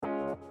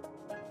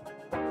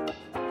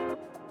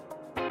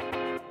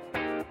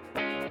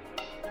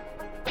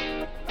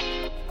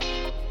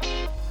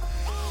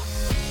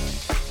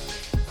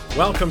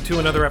Welcome to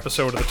another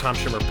episode of the Tom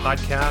Schimmer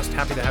Podcast.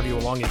 Happy to have you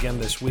along again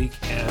this week,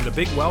 and a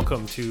big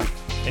welcome to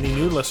any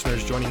new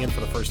listeners joining in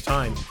for the first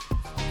time.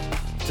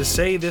 To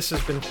say this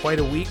has been quite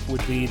a week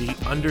would be the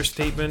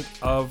understatement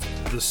of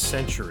the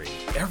century.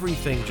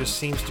 Everything just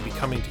seems to be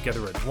coming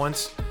together at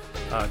once.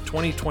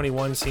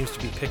 2021 seems to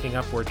be picking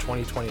up where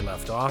 2020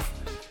 left off,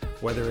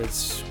 whether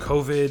it's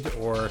COVID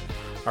or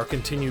our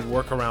continued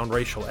work around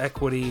racial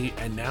equity,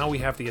 and now we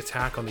have the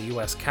attack on the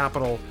U.S.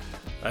 Capitol.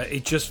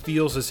 It just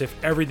feels as if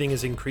everything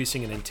is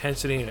increasing in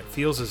intensity, and it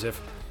feels as if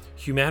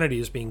humanity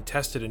is being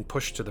tested and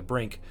pushed to the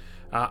brink.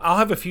 I'll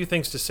have a few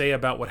things to say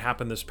about what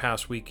happened this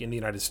past week in the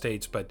United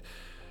States, but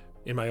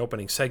in my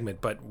opening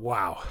segment, but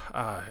wow,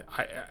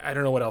 I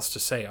don't know what else to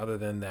say other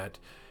than that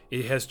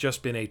it has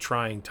just been a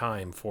trying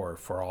time for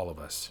all of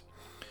us.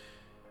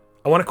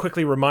 I want to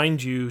quickly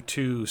remind you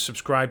to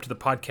subscribe to the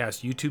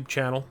podcast YouTube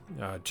channel.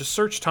 Just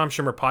search Tom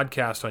Schimmer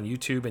Podcast on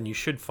YouTube and you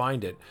should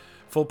find it.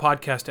 Full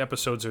podcast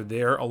episodes are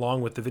there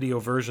along with the video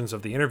versions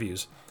of the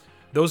interviews.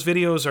 Those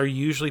videos are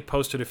usually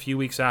posted a few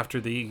weeks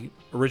after the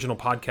original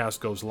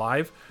podcast goes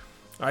live.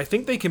 I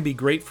think they can be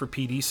great for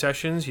PD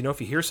sessions. You know, if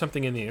you hear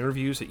something in the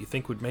interviews that you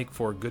think would make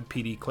for a good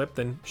PD clip,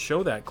 then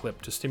show that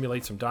clip to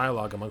stimulate some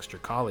dialogue amongst your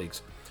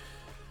colleagues.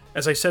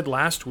 As I said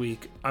last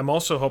week, I'm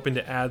also hoping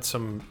to add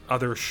some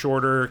other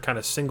shorter, kind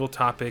of single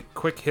topic,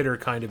 quick hitter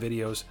kind of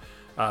videos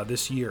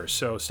this year,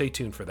 so stay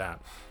tuned for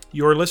that.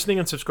 Your listening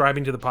and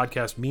subscribing to the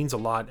podcast means a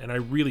lot, and I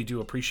really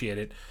do appreciate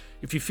it.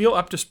 If you feel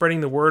up to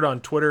spreading the word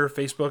on Twitter,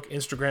 Facebook,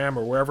 Instagram,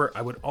 or wherever,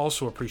 I would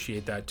also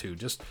appreciate that too.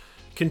 Just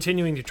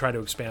continuing to try to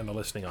expand the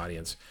listening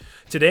audience.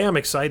 Today I'm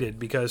excited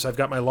because I've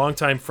got my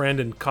longtime friend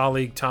and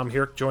colleague Tom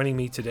Hirk joining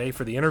me today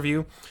for the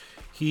interview.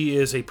 He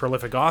is a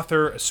prolific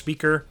author, a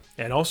speaker,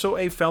 and also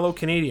a fellow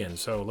Canadian,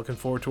 so looking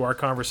forward to our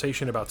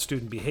conversation about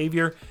student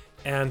behavior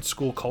and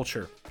school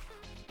culture.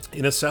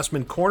 In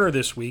Assessment Corner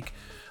this week,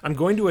 I'm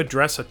going to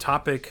address a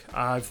topic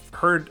I've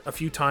heard a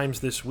few times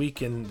this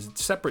week in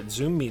separate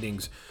Zoom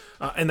meetings,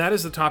 and that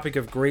is the topic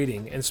of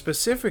grading, and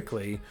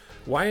specifically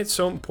why it's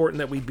so important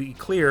that we be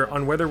clear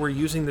on whether we're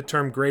using the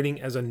term grading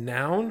as a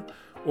noun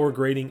or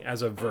grading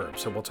as a verb.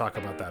 So we'll talk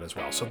about that as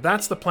well. So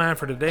that's the plan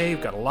for today.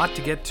 We've got a lot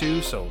to get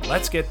to, so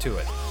let's get to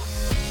it.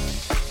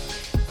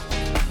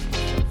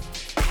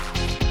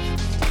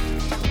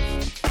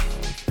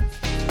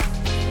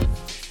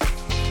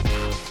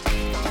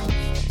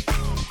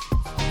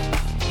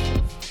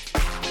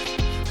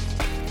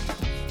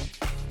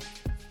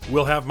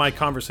 We'll have my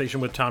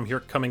conversation with Tom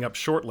Hirk coming up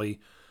shortly,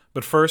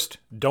 but first,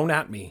 don't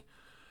at me.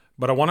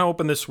 But I want to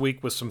open this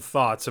week with some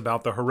thoughts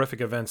about the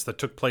horrific events that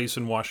took place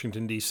in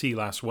Washington, D.C.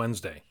 last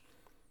Wednesday.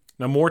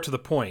 Now, more to the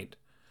point,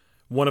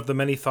 one of the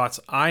many thoughts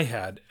I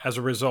had as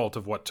a result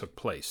of what took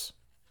place.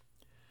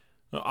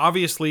 Now,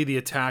 obviously, the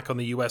attack on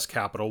the U.S.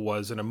 Capitol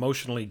was an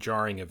emotionally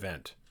jarring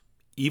event,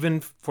 even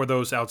for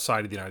those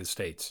outside of the United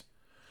States.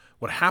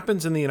 What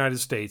happens in the United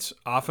States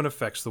often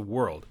affects the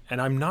world,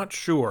 and I'm not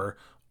sure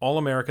all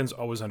Americans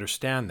always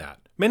understand that.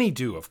 Many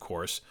do, of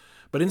course,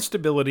 but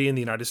instability in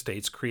the United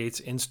States creates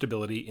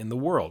instability in the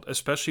world,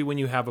 especially when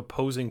you have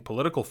opposing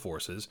political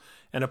forces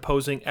and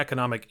opposing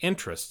economic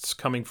interests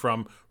coming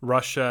from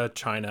Russia,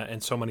 China,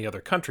 and so many other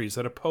countries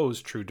that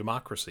oppose true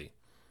democracy.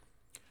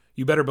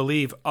 You better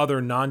believe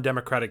other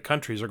non-democratic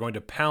countries are going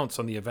to pounce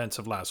on the events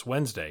of last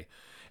Wednesday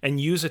and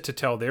use it to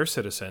tell their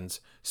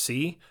citizens,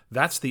 see,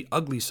 that's the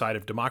ugly side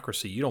of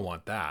democracy, you don't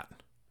want that.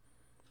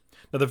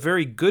 Now, the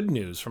very good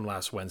news from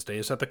last Wednesday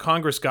is that the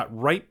Congress got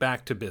right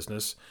back to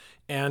business,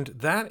 and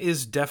that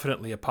is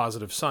definitely a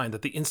positive sign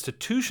that the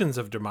institutions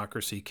of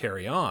democracy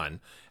carry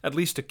on, at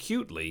least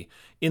acutely,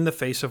 in the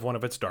face of one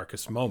of its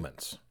darkest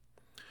moments.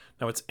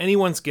 Now, it's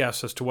anyone's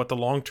guess as to what the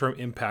long-term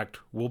impact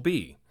will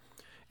be.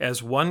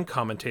 As one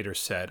commentator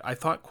said, I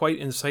thought quite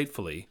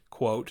insightfully,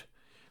 quote,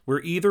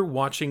 "We're either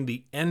watching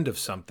the end of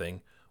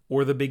something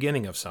or the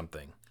beginning of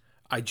something.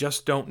 I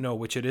just don't know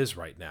which it is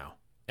right now,"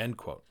 end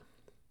quote.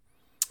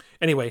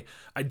 Anyway,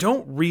 I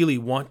don't really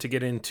want to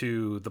get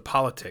into the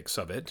politics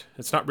of it.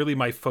 It's not really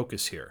my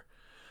focus here.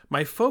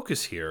 My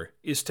focus here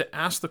is to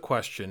ask the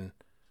question,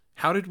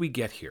 how did we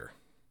get here?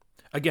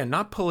 Again,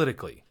 not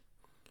politically.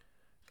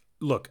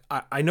 Look,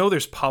 I know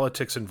there's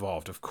politics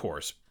involved, of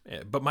course,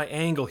 but my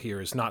angle here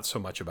is not so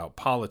much about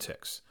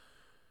politics.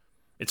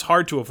 It's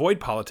hard to avoid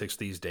politics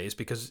these days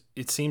because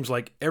it seems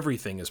like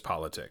everything is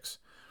politics.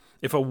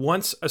 If a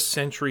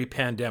once-a-century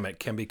pandemic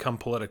can become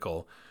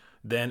political,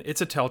 then it's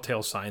a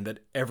telltale sign that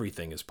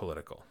everything is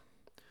political.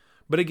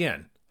 But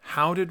again,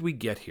 how did we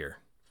get here?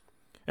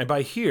 And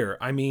by here,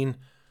 I mean,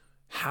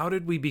 how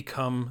did we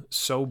become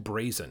so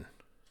brazen?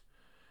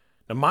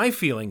 Now, my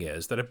feeling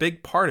is that a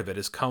big part of it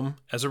has come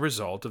as a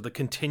result of the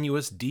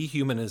continuous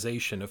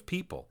dehumanization of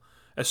people,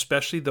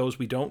 especially those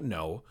we don't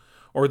know,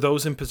 or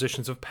those in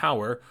positions of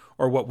power,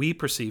 or what we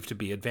perceive to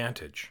be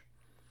advantage.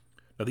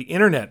 Now, the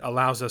internet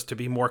allows us to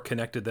be more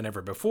connected than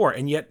ever before,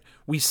 and yet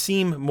we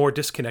seem more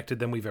disconnected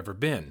than we've ever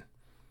been.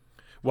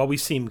 While we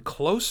seem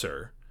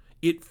closer,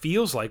 it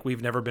feels like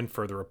we've never been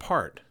further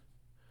apart.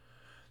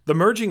 The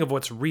merging of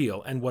what's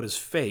real and what is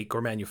fake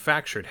or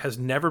manufactured has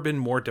never been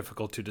more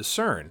difficult to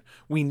discern.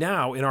 We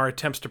now, in our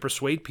attempts to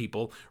persuade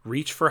people,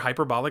 reach for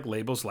hyperbolic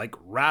labels like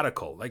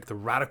radical, like the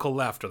radical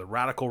left or the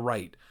radical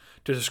right,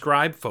 to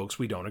describe folks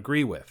we don't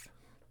agree with.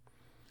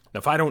 Now,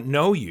 if I don't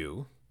know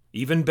you,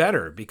 even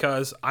better,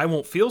 because I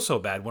won't feel so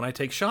bad when I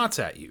take shots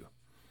at you.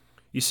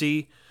 You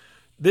see,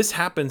 this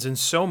happens in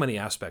so many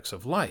aspects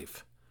of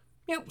life.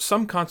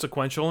 Some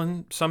consequential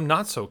and some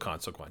not so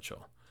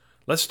consequential.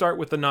 Let's start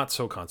with the not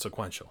so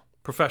consequential,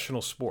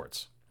 professional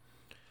sports.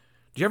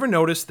 Do you ever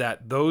notice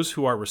that those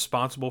who are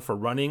responsible for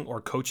running or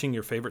coaching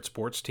your favorite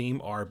sports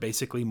team are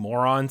basically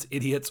morons,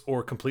 idiots,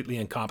 or completely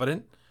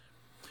incompetent?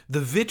 The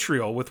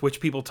vitriol with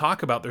which people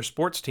talk about their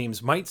sports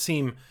teams might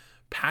seem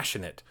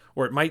passionate,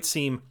 or it might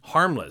seem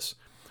harmless.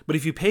 But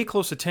if you pay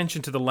close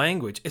attention to the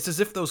language, it's as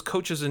if those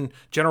coaches and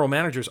general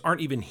managers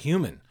aren't even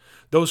human.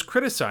 Those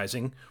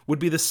criticizing would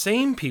be the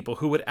same people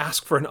who would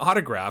ask for an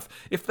autograph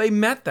if they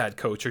met that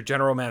coach or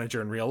general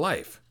manager in real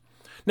life.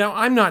 Now,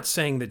 I'm not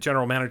saying that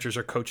general managers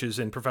or coaches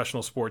in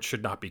professional sports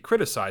should not be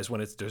criticized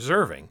when it's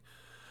deserving,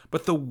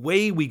 but the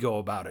way we go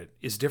about it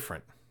is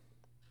different.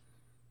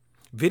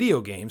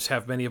 Video games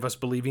have many of us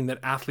believing that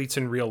athletes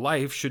in real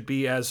life should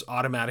be as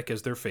automatic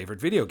as their favorite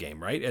video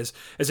game, right? As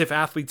if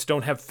athletes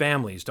don't have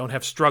families, don't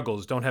have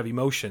struggles, don't have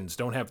emotions,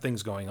 don't have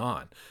things going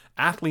on.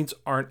 Athletes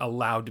aren't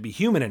allowed to be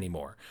human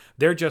anymore.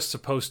 They're just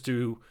supposed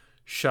to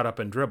shut up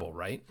and dribble,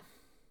 right?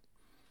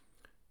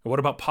 What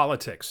about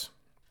politics?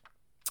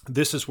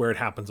 This is where it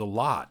happens a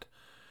lot.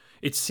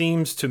 It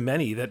seems to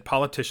many that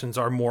politicians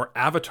are more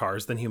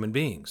avatars than human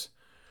beings.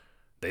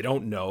 They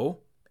don't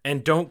know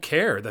and don't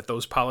care that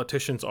those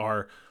politicians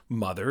are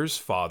mothers,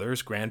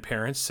 fathers,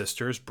 grandparents,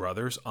 sisters,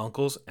 brothers,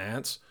 uncles,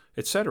 aunts,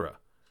 etc.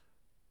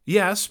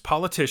 Yes,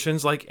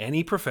 politicians, like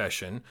any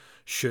profession,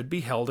 should be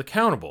held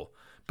accountable,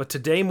 but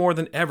today more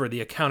than ever, the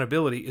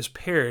accountability is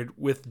paired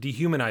with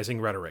dehumanizing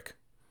rhetoric.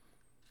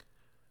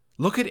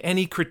 Look at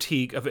any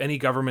critique of any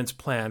government's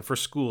plan for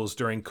schools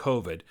during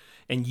COVID,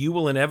 and you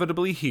will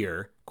inevitably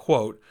hear,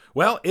 quote,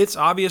 "Well, it's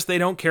obvious they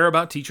don't care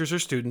about teachers or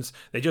students.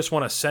 They just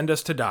want to send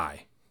us to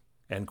die,"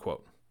 end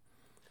quote.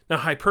 Now,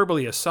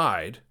 hyperbole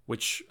aside,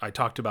 which I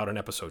talked about in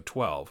episode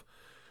 12,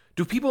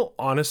 do people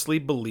honestly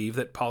believe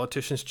that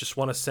politicians just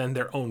want to send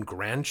their own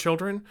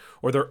grandchildren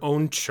or their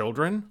own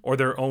children or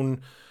their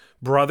own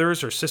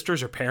brothers or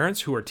sisters or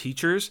parents who are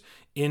teachers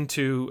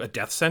into a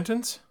death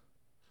sentence?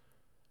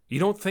 You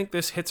don't think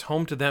this hits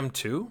home to them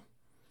too?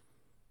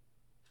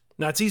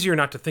 Now, it's easier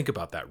not to think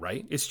about that,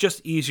 right? It's just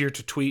easier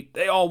to tweet,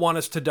 "They all want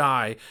us to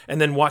die," and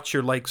then watch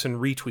your likes and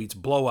retweets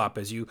blow up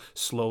as you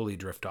slowly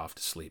drift off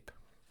to sleep.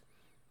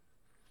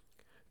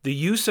 The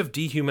use of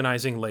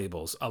dehumanizing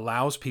labels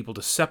allows people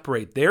to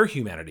separate their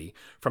humanity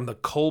from the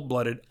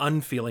cold-blooded,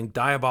 unfeeling,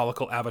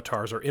 diabolical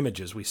avatars or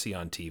images we see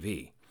on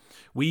TV.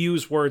 We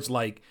use words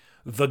like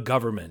the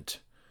government,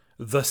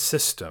 the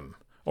system,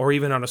 or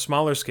even on a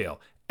smaller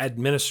scale,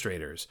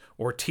 administrators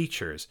or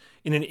teachers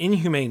in an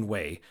inhumane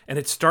way, and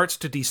it starts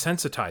to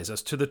desensitize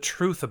us to the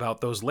truth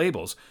about those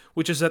labels,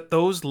 which is that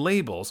those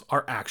labels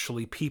are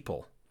actually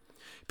people.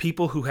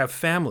 People who have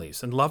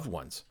families and loved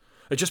ones.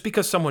 Just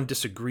because someone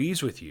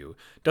disagrees with you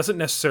doesn't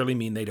necessarily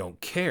mean they don't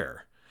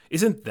care.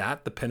 Isn't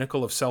that the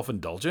pinnacle of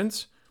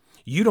self-indulgence?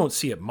 You don't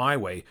see it my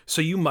way,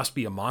 so you must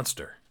be a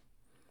monster.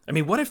 I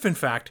mean, what if, in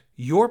fact,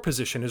 your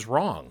position is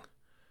wrong?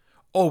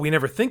 Oh, we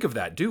never think of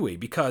that, do we?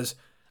 Because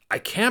I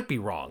can't be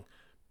wrong,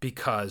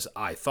 because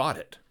I thought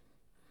it.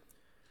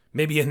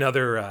 Maybe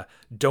another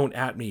don't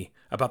at me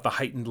about the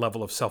heightened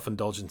level of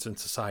self-indulgence in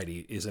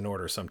society is in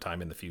order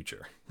sometime in the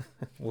future.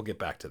 We'll get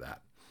back to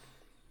that.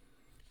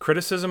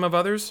 Criticism of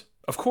others?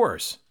 Of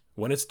course,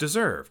 when it's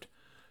deserved.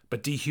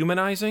 But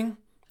dehumanizing?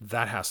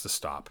 That has to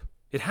stop.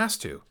 It has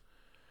to.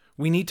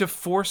 We need to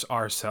force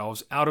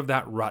ourselves out of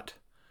that rut.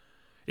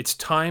 It's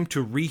time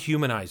to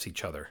rehumanize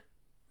each other.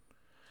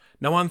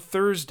 Now, on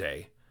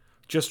Thursday,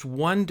 just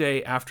one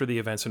day after the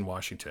events in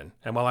Washington,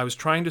 and while I was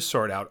trying to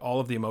sort out all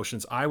of the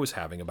emotions I was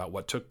having about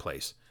what took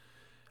place,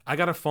 I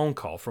got a phone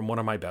call from one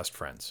of my best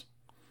friends.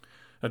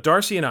 Now,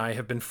 Darcy and I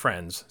have been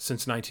friends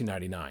since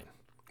 1999.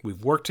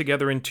 We've worked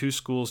together in 2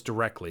 schools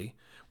directly.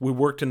 We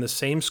worked in the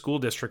same school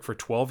district for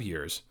 12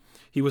 years.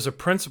 He was a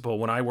principal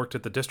when I worked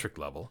at the district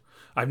level.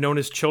 I've known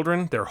his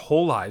children their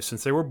whole lives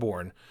since they were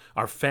born.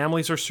 Our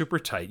families are super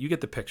tight. You get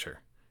the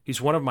picture.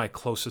 He's one of my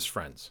closest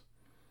friends.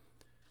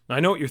 Now, I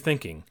know what you're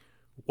thinking.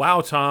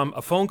 Wow, Tom,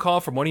 a phone call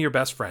from one of your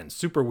best friends.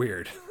 Super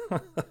weird.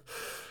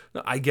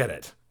 I get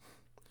it.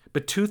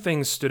 But 2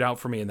 things stood out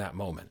for me in that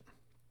moment.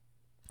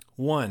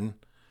 One,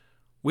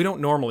 we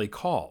don't normally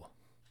call.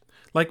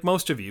 Like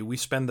most of you, we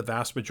spend the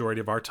vast majority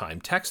of our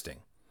time texting.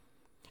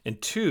 And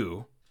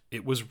 2,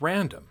 it was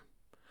random.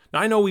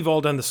 Now, I know we've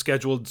all done the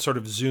scheduled sort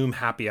of Zoom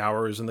happy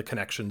hours and the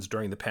connections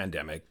during the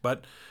pandemic,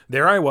 but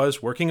there I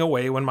was working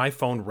away when my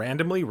phone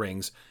randomly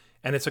rings,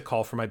 and it's a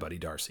call from my buddy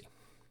Darcy.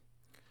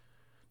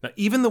 Now,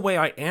 even the way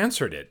I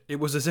answered it, it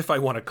was as if I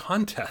won a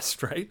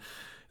contest, right?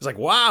 It's like,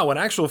 wow, an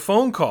actual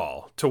phone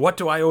call. To what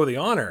do I owe the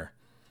honor?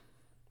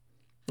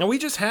 Now, we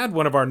just had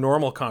one of our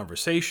normal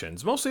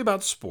conversations, mostly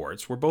about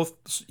sports. We're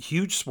both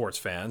huge sports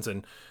fans,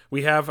 and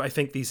we have, I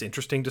think, these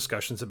interesting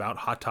discussions about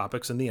hot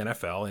topics in the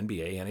NFL,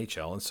 NBA,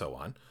 NHL, and so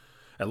on.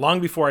 And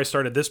long before I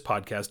started this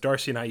podcast,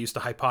 Darcy and I used to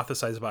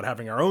hypothesize about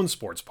having our own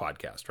sports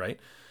podcast, right?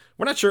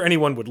 We're not sure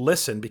anyone would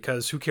listen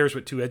because who cares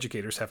what two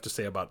educators have to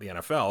say about the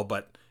NFL,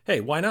 but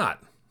hey, why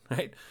not,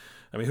 right?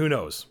 I mean, who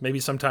knows? Maybe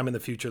sometime in the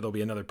future there'll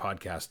be another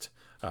podcast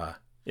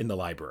in the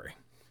library.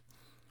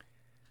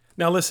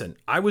 Now listen,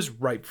 I was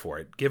ripe for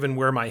it, given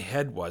where my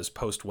head was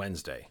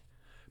post-Wednesday.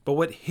 But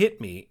what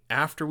hit me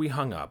after we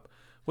hung up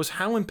was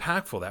how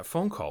impactful that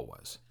phone call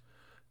was.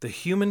 The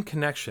human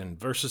connection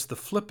versus the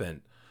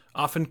flippant,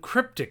 often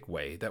cryptic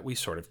way that we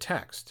sort of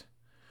text.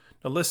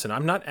 Now listen,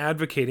 I'm not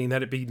advocating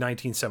that it be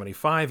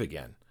 1975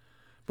 again.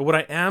 But what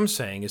I am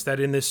saying is that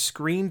in this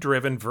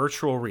screen-driven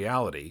virtual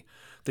reality,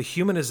 the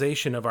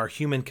humanization of our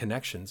human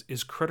connections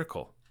is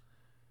critical.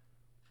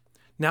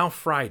 Now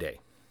Friday.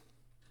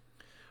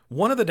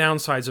 One of the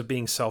downsides of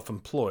being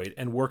self-employed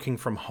and working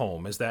from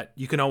home is that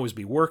you can always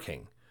be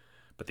working.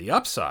 But the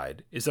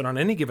upside is that on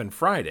any given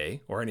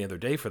Friday, or any other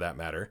day for that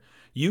matter,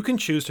 you can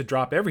choose to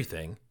drop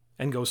everything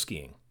and go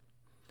skiing.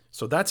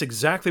 So that's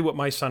exactly what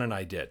my son and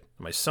I did.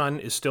 My son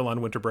is still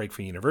on winter break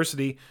for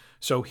university,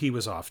 so he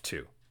was off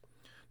too.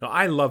 Now,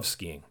 I love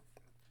skiing.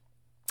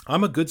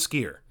 I'm a good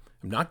skier.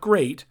 I'm not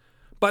great,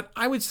 but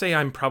I would say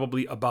I'm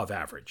probably above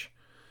average.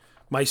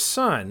 My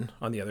son,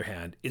 on the other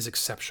hand, is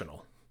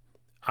exceptional.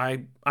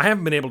 I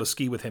haven't been able to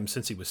ski with him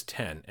since he was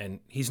 10, and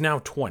he's now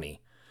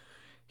 20.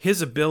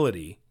 His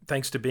ability,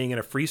 thanks to being in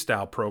a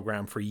freestyle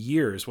program for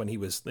years when he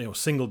was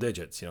single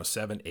digits,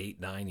 7,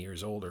 8, 9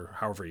 years old, or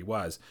however he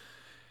was,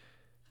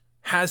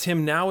 has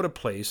him now at a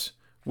place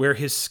where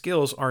his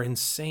skills are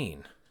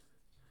insane.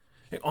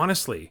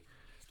 Honestly,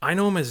 I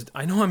know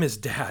I'm his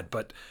dad,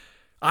 but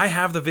I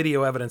have the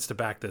video evidence to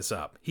back this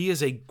up. He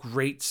is a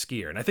great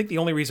skier, and I think the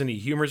only reason he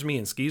humors me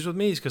and skis with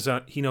me is because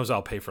he knows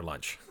I'll pay for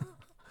lunch.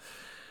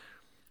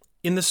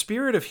 In the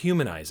spirit of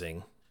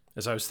humanizing,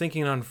 as I was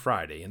thinking on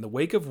Friday, in the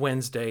wake of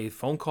Wednesday,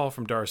 phone call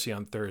from Darcy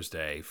on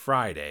Thursday,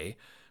 Friday,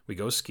 we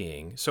go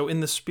skiing. So in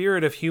the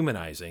spirit of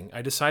humanizing,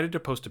 I decided to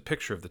post a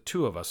picture of the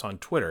two of us on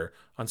Twitter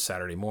on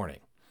Saturday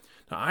morning.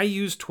 Now, I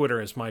use Twitter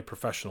as my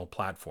professional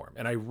platform,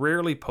 and I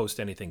rarely post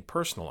anything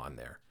personal on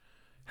there.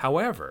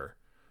 However,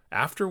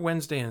 after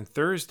Wednesday and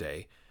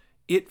Thursday,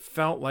 it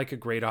felt like a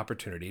great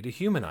opportunity to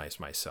humanize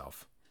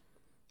myself.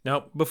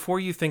 Now, before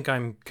you think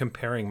I'm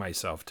comparing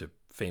myself to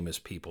famous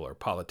people or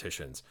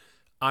politicians,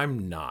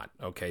 I'm not,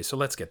 okay? So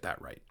let's get that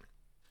right.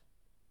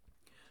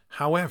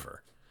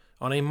 However,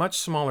 on a much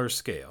smaller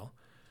scale,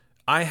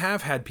 I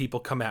have had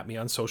people come at me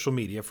on social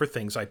media for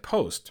things I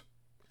post,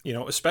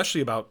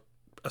 especially about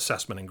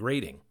assessment and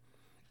grading.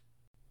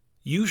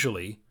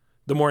 Usually,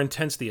 the more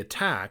intense the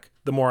attack,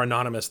 the more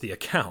anonymous the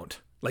account.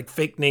 Like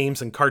fake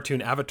names and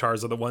cartoon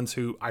avatars are the ones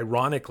who,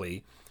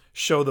 ironically,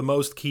 show the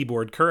most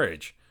keyboard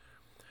courage.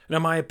 Now,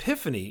 my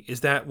epiphany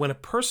is that when a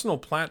personal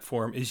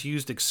platform is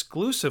used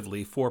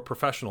exclusively for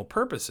professional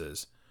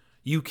purposes,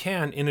 you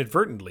can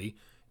inadvertently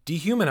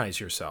dehumanize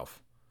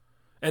yourself,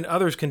 and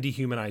others can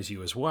dehumanize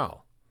you as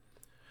well.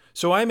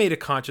 So I made a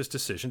conscious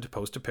decision to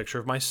post a picture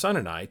of my son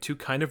and I to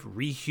kind of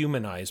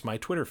rehumanize my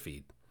Twitter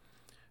feed.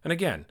 And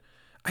again,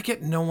 I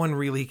get no one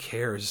really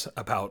cares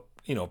about,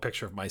 a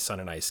picture of my son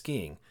and I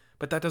skiing,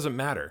 but that doesn't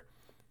matter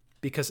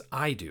because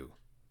I do.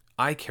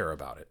 I care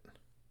about it.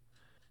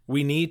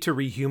 We need to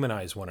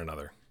rehumanize one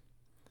another.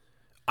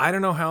 I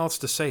don't know how else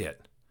to say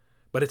it,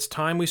 but it's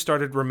time we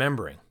started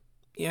remembering.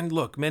 And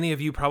look, many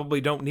of you probably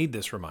don't need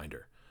this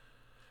reminder,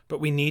 but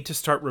we need to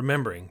start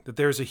remembering that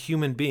there's a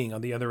human being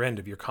on the other end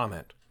of your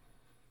comment.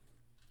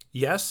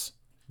 Yes,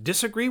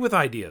 disagree with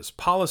ideas,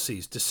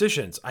 policies,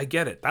 decisions. I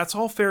get it. That's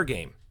all fair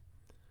game.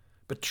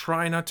 But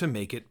try not to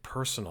make it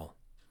personal.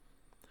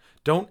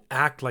 Don't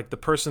act like the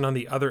person on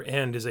the other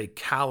end is a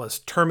callous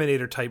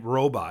Terminator-type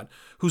robot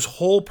whose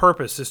whole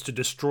purpose is to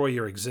destroy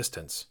your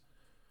existence.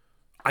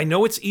 I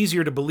know it's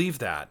easier to believe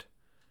that,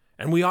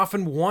 and we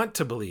often want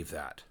to believe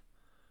that,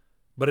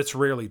 but it's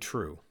rarely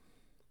true.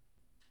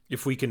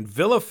 If we can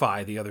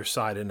vilify the other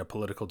side in a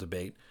political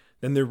debate,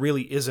 then there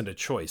really isn't a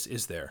choice,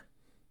 is there?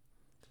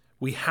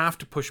 We have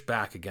to push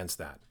back against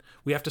that.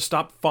 We have to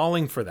stop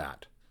falling for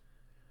that.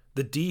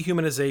 The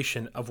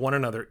dehumanization of one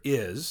another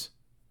is,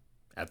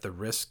 at the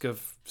risk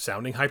of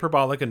sounding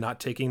hyperbolic and not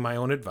taking my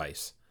own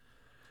advice,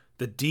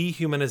 the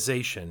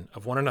dehumanization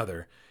of one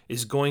another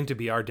is going to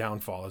be our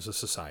downfall as a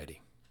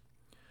society.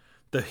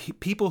 The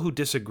people who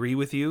disagree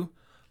with you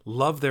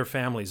love their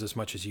families as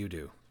much as you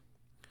do.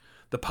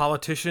 The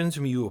politicians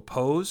whom you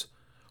oppose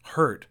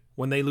hurt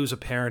when they lose a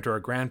parent or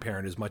a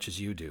grandparent as much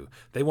as you do.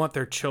 They want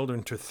their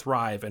children to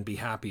thrive and be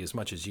happy as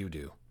much as you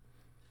do.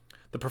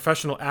 The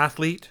professional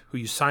athlete who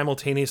you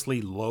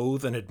simultaneously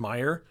loathe and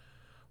admire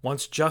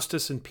wants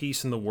justice and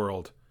peace in the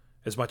world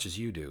as much as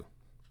you do.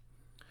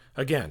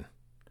 Again,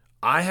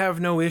 I have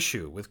no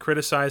issue with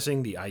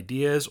criticizing the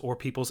ideas or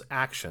people's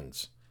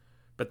actions,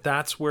 but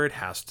that's where it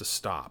has to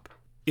stop.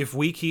 If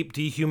we keep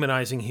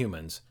dehumanizing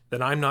humans,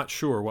 then I'm not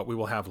sure what we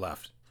will have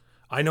left.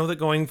 I know that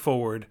going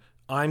forward,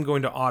 I'm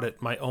going to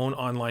audit my own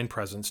online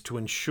presence to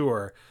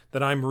ensure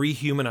that I'm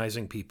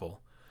rehumanizing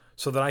people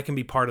so that I can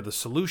be part of the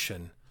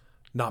solution,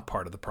 not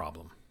part of the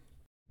problem.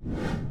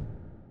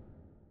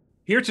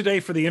 Here today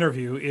for the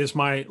interview is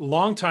my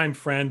longtime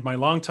friend, my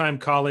longtime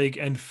colleague,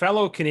 and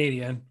fellow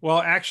Canadian, well,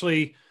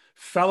 actually,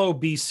 fellow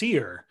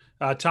BCer,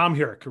 Tom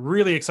Hurek.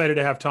 Really excited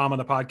to have Tom on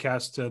the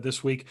podcast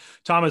this week.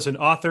 Tom is an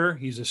author,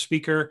 he's a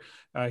speaker,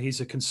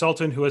 he's a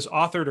consultant who has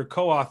authored or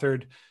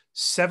co-authored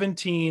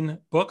 17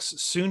 books,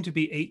 soon to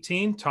be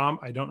 18. Tom,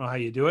 I don't know how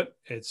you do it.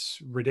 It's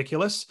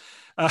ridiculous.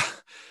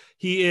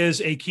 He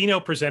is a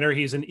keynote presenter.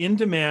 He's an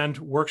in-demand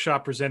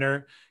workshop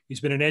presenter. He's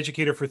been an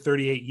educator for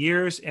 38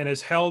 years and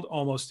has held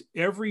almost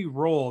every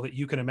role that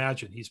you can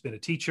imagine. He's been a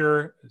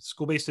teacher,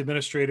 school-based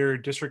administrator,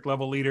 district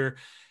level leader,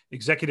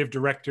 executive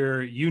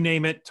director, you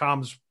name it.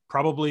 Tom's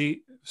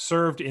probably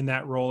served in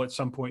that role at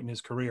some point in his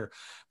career.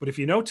 But if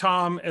you know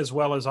Tom as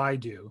well as I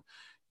do,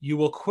 you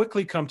will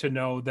quickly come to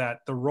know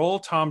that the role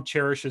Tom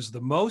cherishes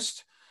the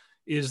most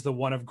is the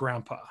one of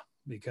grandpa,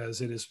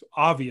 because it is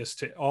obvious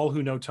to all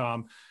who know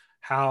Tom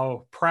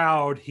how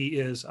proud he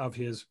is of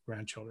his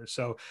grandchildren.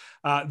 So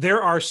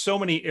there are so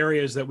many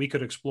areas that we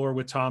could explore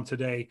with Tom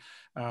today,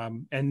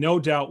 and no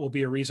doubt will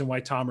be a reason why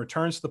Tom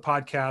returns to the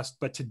podcast.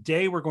 But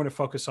today we're going to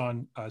focus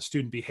on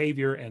student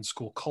behavior and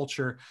school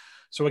culture.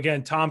 So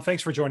again, Tom,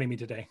 thanks for joining me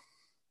today.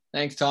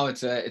 Thanks, Tom.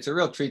 It's a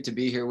real treat to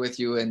be here with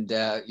you. And,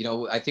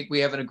 I think we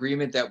have an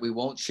agreement that we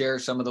won't share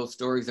some of those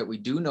stories that we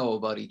do know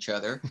about each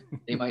other.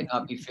 They might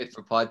not be fit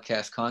for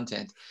podcast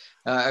content.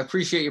 I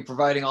appreciate you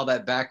providing all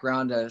that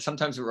background.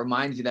 Sometimes it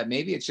reminds you that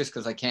maybe it's just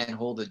because I can't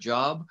hold a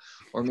job,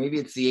 or maybe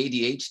it's the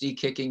ADHD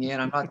kicking in.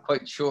 I'm not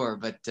quite sure,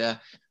 but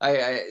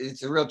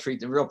it's a real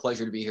treat and a real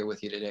pleasure to be here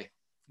with you today.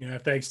 Yeah,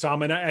 thanks,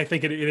 Tom. And I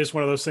think it is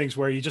one of those things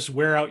where you just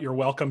wear out your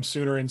welcome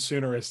sooner and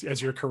sooner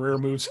as your career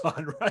moves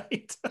on,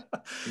 right?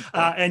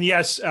 And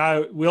yes,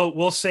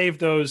 we'll save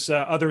those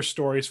other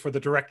stories for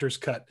the director's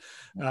cut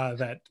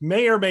that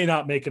may or may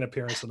not make an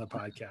appearance on the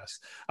podcast.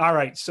 All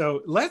right,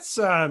 so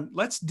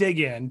let's dig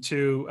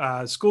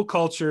into school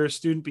culture,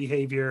 student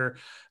behavior.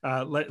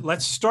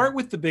 Let's start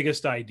with the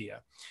biggest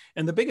idea,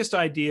 and the biggest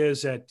idea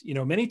is that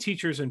many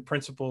teachers and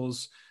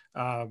principals.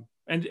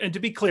 And to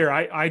be clear,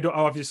 I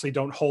obviously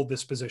don't hold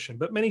this position,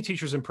 but many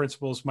teachers and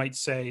principals might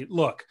say,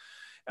 look,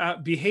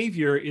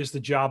 behavior is the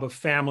job of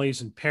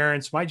families and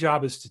parents. My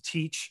job is to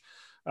teach.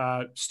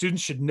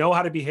 Students should know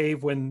how to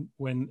behave when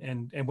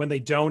they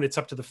don't, it's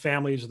up to the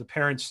families or the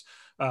parents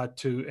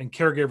and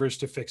caregivers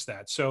to fix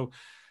that. So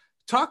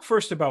talk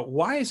first about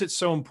why is it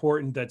so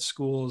important that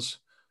schools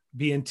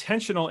be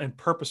intentional and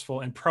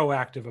purposeful and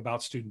proactive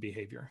about student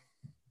behavior?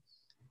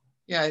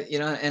 Yeah,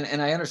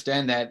 and I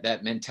understand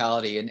that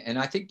mentality. And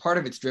I think part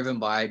of it's driven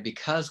by,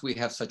 because we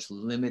have such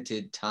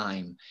limited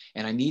time,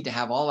 and I need to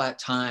have all that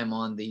time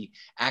on the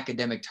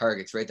academic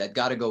targets, right? That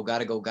gotta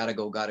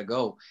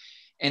go.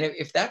 And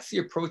if that's the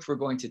approach we're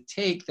going to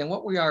take, then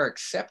what we are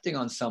accepting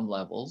on some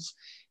levels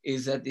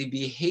is that the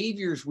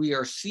behaviors we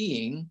are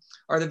seeing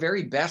are the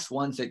very best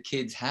ones that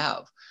kids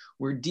have.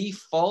 We're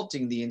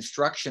defaulting the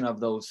instruction of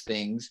those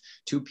things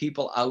to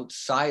people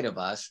outside of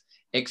us,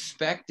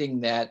 expecting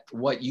that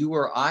what you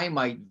or I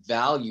might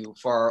value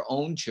for our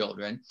own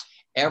children,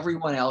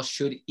 everyone else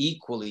should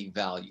equally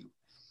value.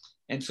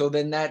 And so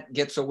then that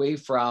gets away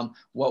from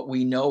what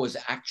we know is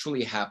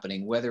actually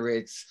happening, whether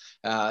it's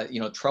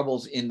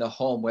troubles in the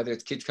home, whether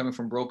it's kids coming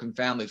from broken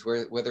families,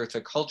 whether it's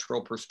a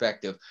cultural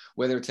perspective,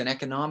 whether it's an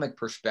economic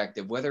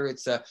perspective, whether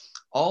it's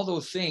all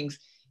those things.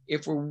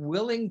 If we're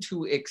willing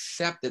to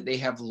accept that they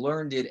have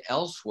learned it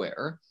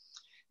elsewhere,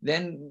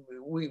 then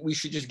we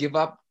should just give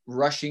up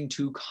rushing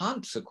to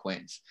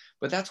consequence.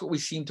 But that's what we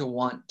seem to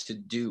want to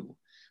do,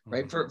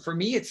 right? Mm-hmm. For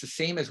me, it's the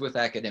same as with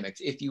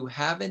academics. If you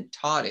haven't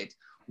taught it,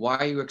 why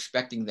are you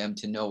expecting them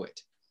to know it?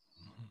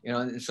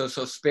 And so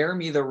spare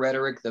me the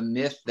rhetoric, the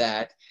myth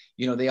that,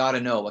 they ought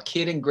to know. A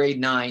kid in grade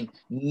 9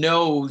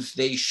 knows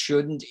they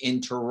shouldn't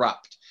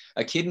interrupt.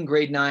 A kid in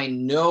grade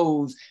 9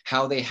 knows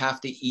how they have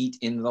to eat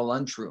in the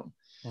lunchroom.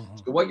 Mm-hmm.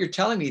 So what you're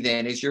telling me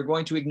then is you're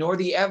going to ignore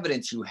the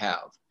evidence you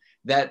have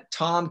that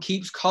Tom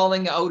keeps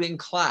calling out in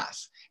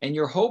class, and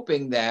you're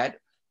hoping that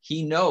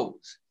he knows.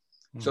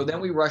 Mm-hmm. So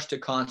then we rush to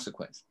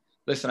consequence.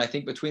 Listen, I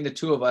think between the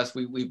two of us,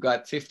 we've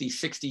got 50,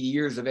 60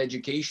 years of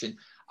education.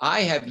 I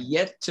have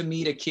yet to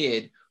meet a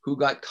kid who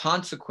got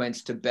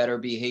consequence to better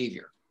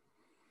behavior.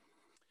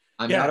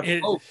 I'm not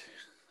opposed.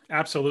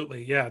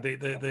 Absolutely. Yeah.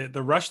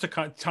 The rush to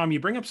Tom,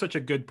 you bring up such a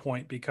good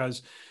point,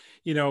 because,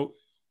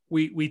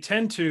 we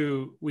tend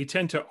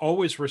to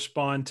always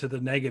respond to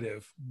the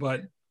negative,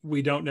 but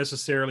we don't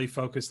necessarily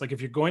focus. Like, if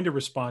you're going to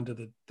respond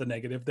to the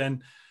negative,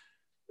 then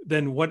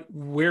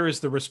where is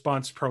the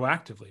response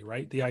proactively,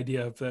 right? The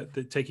idea of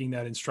the taking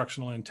that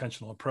instructional and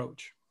intentional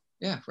approach.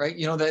 Yeah, right.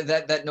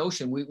 That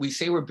notion, we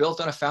say we're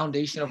built on a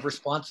foundation of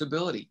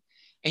responsibility.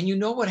 And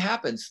what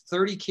happens?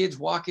 30 kids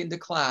walk into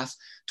class,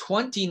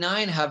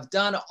 29 have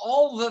done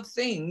all the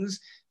things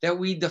that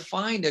we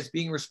defined as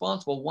being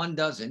responsible. One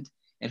doesn't.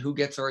 And who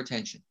gets our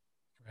attention?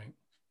 Right.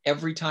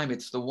 Every time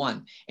it's the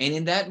one. And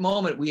in that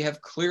moment, we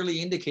have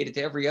clearly indicated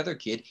to every other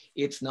kid,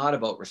 it's not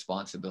about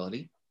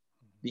responsibility,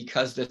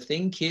 because the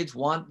thing kids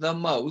want the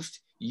most,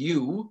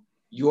 you,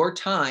 your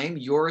time,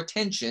 your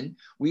attention,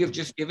 we have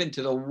just given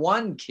to the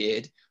one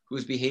kid who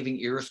is behaving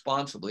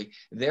irresponsibly,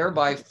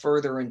 thereby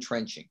further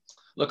entrenching.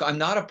 Look, I'm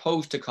not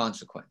opposed to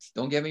consequence.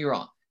 Don't get me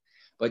wrong.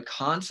 But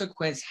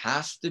consequence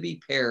has to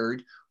be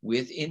paired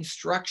with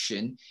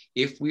instruction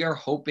if we are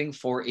hoping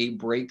for a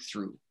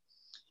breakthrough.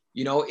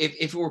 You know, if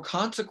it were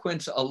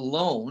consequence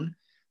alone,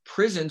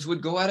 prisons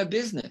would go out of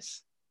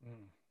business.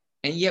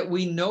 And yet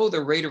we know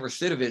the rate of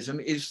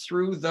recidivism is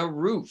through the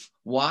roof.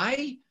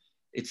 Why?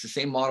 It's the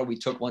same model we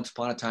took once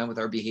upon a time with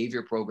our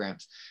behavior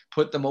programs.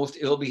 Put the most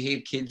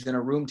ill-behaved kids in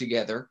a room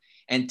together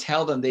and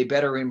tell them they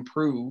better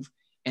improve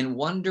and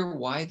wonder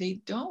why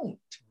they don't.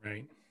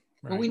 Right.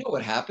 Well, we know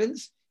what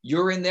happens.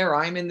 You're in there,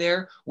 I'm in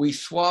there. We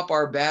swap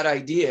our bad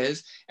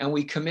ideas and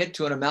we commit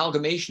to an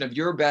amalgamation of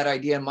your bad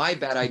idea and my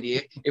bad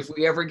idea if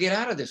we ever get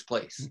out of this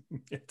place.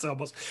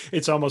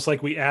 It's almost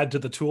like we add to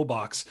the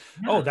toolbox.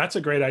 Yeah. Oh, that's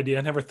a great idea.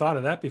 I never thought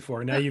of that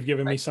before. Now you've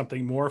given me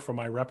something more for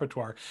my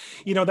repertoire.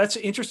 You know, that's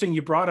interesting.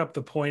 You brought up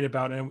the point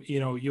about, and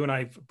you know, you and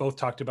I both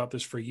talked about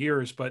this for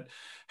years, but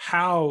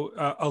how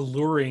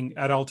alluring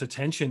adult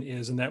attention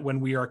is, and that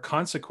when we are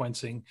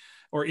consequencing,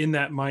 or in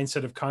that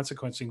mindset of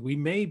consequencing, we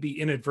may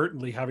be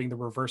inadvertently having the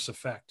reverse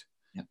effect.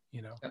 Yep.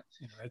 You know, yep.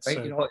 It's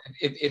right.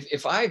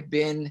 If I've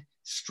been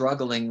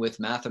struggling with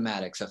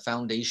mathematics, a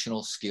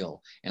foundational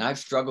skill, and I've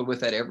struggled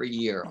with that every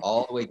year,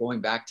 all the way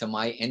going back to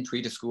my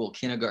entry to school,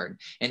 kindergarten,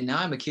 and now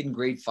I'm a kid in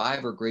grade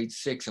 5 or grade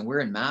 6, and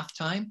we're in math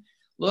time.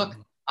 Look,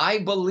 I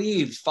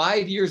believed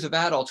 5 years of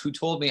adults who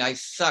told me I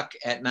suck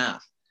at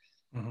math,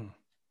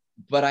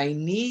 but I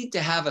need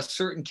to have a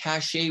certain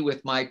cachet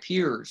with my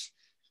peers.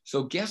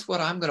 So guess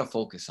what I'm going to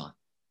focus on?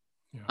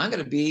 Yeah. I'm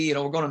going to be, you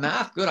know, we're going to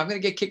math. Good. I'm going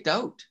to get kicked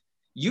out.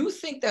 You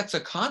think that's a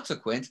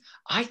consequence.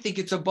 I think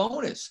it's a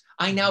bonus.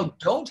 I now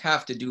don't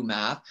have to do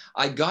math.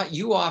 I got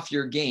you off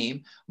your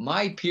game.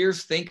 My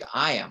peers think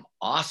I am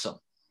awesome.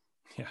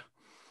 Yeah.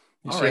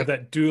 You have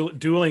that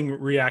dueling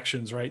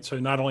reactions, right? So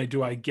not only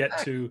do I get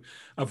to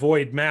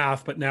avoid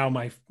math, but now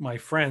my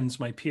friends,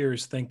 my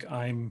peers think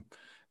I'm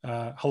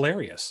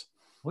hilarious.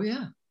 Oh,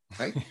 yeah.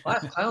 Right.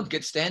 Clowns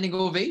get standing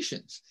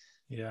ovations.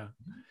 Yeah.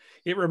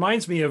 It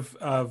reminds me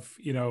of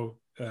you know,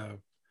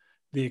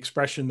 the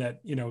expression that,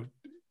 you know,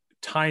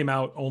 time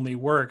out only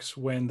works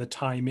when the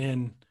time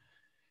in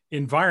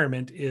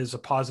environment is a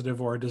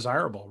positive or a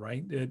desirable,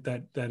 right?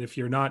 That if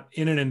you're not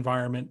in an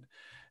environment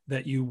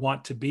that you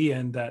want to be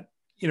in, that,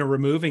 you know,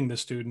 removing the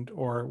student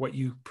or what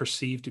you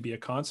perceive to be a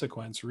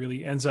consequence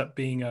really ends up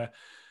being a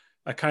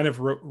kind of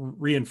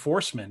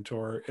reinforcement,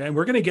 and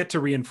we're going to get to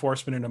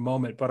reinforcement in a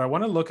moment, but I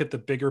want to look at the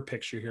bigger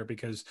picture here,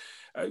 because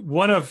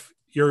one of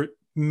your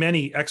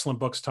many excellent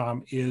books,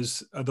 Tom,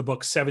 is the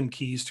book 7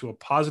 Keys to a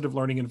Positive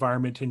Learning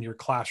Environment in Your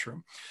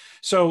Classroom.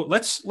 So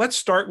let's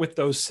start with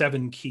those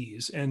 7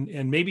 keys, and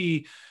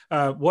maybe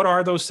what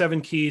are those 7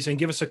 keys, and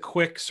give us a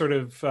quick sort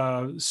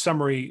of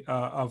summary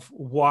of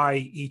why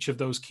each of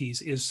those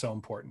keys is so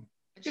important.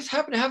 I just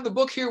happen to have the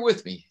book here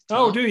with me, Tom.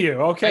 Oh, do you?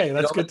 Okay,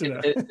 that's good to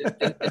know.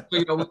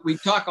 You know, we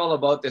talk all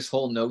about this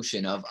whole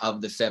notion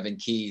of the 7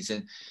 keys,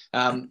 and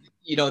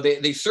you know,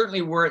 they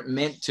certainly weren't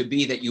meant to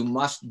be that you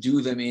must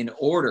do them in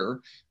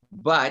order,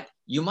 but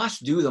you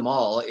must do them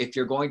all if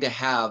you're going to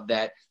have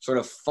that sort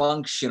of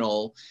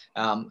functional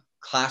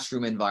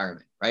classroom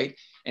environment, right?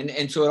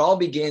 And so it all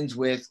begins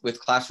with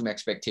classroom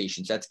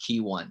expectations. That's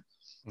key 1.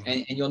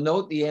 And you'll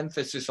note the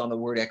emphasis on the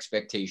word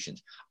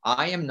expectations.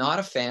 I am not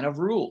a fan of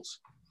rules.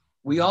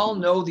 We all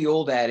know the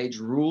old adage,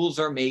 rules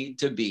are made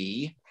to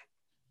be,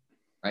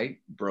 right,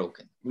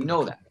 broken. We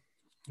know that,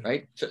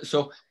 right?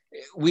 So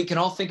we can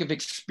all think of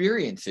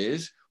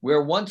experiences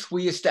where once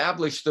we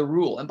establish the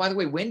rule, and by the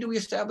way, when do we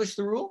establish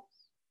the rule?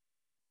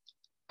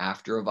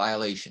 After a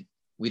violation.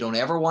 We don't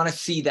ever want to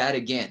see that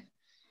again.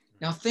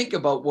 Now think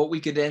about what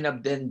we could end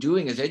up then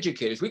doing as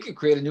educators. We could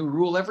create a new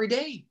rule every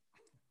day,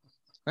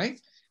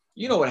 right?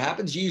 You know what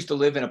happens. You used to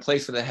live in a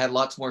place where they had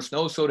lots more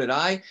snow. So did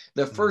I.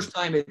 The first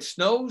time it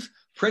snows,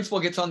 principal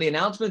gets on the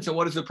announcements, and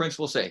what does the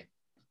principal say?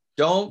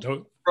 Don't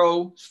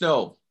throw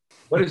snow.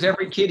 What does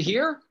every kid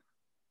hear?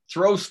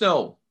 Throw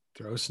snow.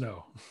 Throw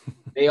snow.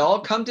 They all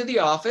come to the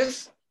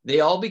office. They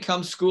all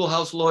become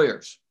schoolhouse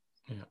lawyers.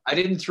 Yeah. I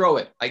didn't throw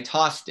it. I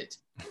tossed it.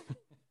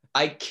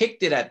 I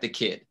kicked it at the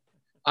kid.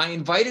 I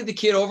invited the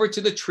kid over to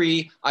the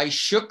tree. I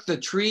shook the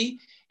tree,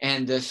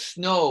 and the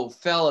snow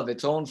fell of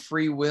its own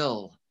free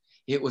will.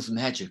 It was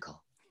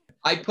magical.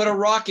 I put a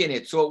rock in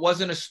it so it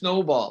wasn't a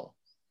snowball.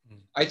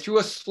 I threw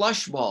a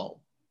slush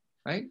ball,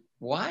 right?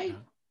 Why? Yeah.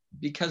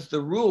 Because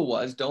the rule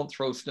was don't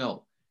throw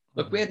snow.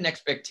 Look, we had an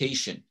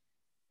expectation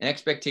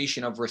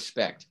of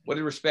respect. What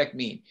did respect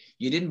mean?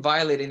 You didn't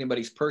violate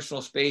anybody's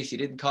personal space. You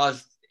didn't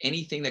cause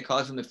anything that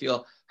caused them to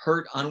feel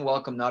hurt,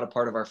 unwelcome, not a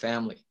part of our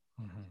family.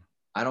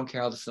 I don't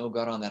care how the snow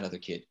got on that other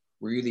kid.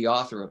 Were you the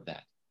author of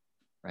that,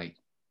 right?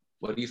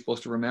 What are you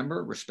supposed to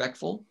remember?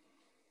 Respectful.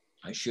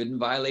 I shouldn't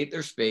violate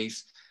their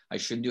space. I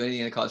shouldn't do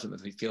anything that causes them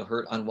to feel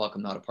hurt,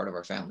 unwelcome, not a part of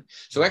our family.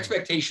 So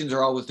expectations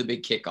are always the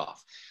big kickoff,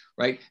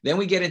 right? Then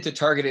we get into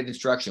targeted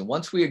instruction.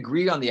 Once we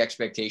agree on the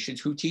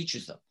expectations, who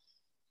teaches them?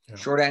 Yeah.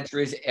 Short answer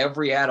is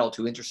every adult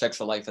who intersects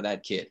the life of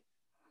that kid,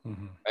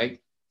 right?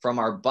 From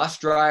our bus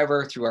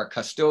driver, through our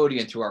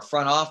custodian, through our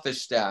front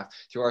office staff,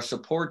 through our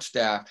support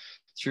staff,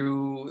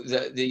 through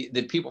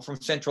the people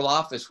from central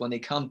office, when they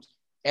come,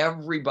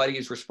 everybody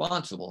is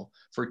responsible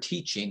for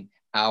teaching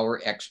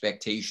our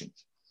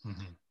expectations.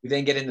 We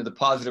then get into the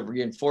positive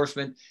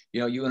reinforcement.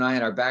 You know, you and I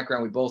in our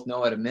background, we both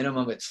know at a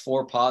minimum, it's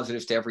 4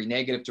 positives to every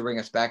negative to bring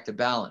us back to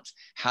balance.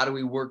 How do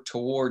we work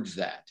towards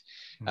that?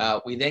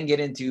 We then get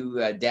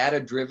into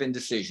data-driven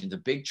decisions, a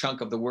big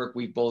chunk of the work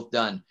we've both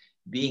done,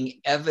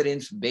 being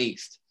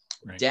evidence-based.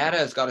 Right. Data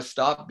has got to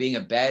stop being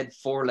a bad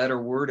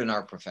 4-letter word in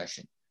our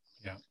profession.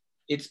 Yeah.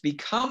 It's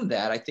become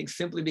that, I think,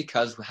 simply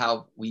because of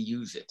how we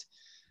use it.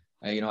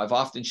 You know, I've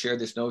often shared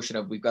this notion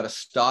of we've got to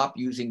stop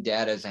using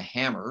data as a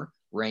hammer,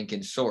 rank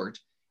and sort,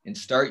 and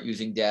start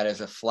using data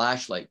as a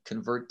flashlight,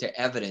 convert to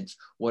evidence.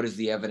 What does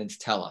the evidence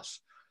tell us?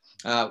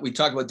 We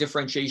talk about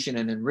differentiation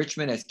and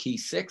enrichment as key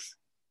 6,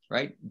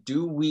 right?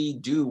 Do we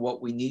do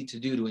what we need to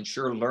do to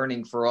ensure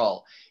learning for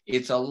all?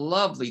 It's a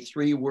lovely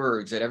 3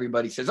 words that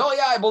everybody says, oh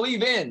yeah, I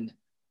believe in.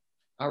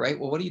 All right,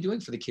 well, what are you doing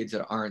for the kids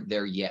that aren't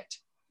there yet?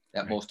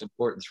 That most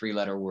important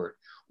 3-letter word.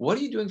 What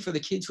are you doing for the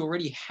kids who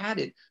already had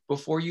it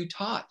before you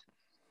taught,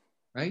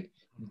 right?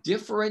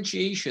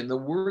 Differentiation, the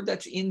word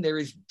that's in there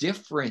is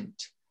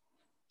different.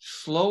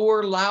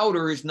 Slower,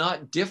 louder is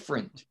not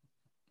different.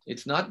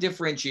 It's not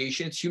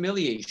differentiation, it's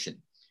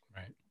humiliation.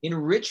 Right.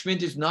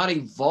 Enrichment is not a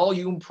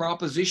volume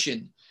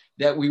proposition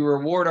that we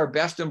reward our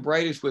best and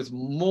brightest with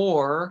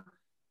more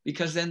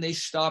because then they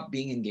stop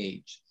being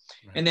engaged.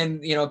 Right. And then,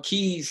 you know,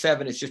 key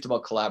 7 is just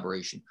about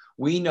collaboration.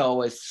 We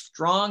know as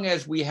strong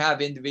as we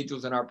have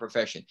individuals in our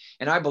profession,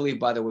 and I believe,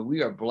 by the way,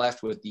 we are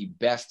blessed with the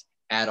best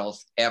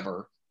adults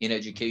ever in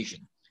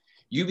education.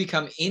 You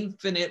become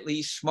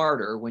infinitely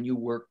smarter when you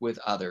work with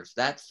others.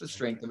 That's the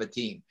strength of a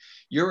team.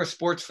 You're a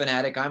sports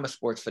fanatic. I'm a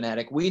sports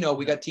fanatic. We know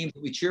we got teams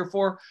that we cheer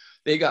for.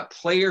 They got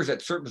players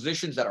at certain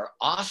positions that are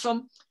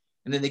awesome.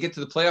 And then they get to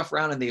the playoff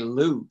round and they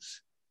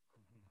lose.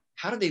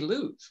 How did they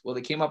lose? Well,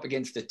 they came up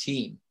against a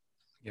team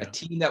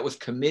that was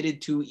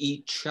committed to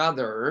each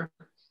other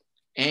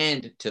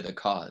and to the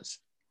cause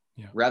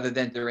rather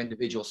than their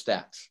individual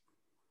stats.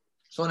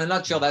 So in a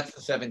nutshell, that's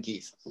the 7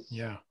 keys.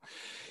 Yeah.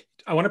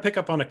 I want to pick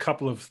up on a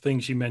couple of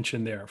things you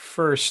mentioned there.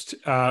 First,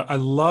 I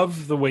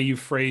love the way you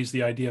phrase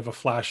the idea of a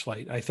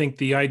flashlight. I think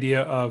the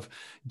idea of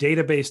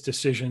database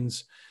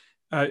decisions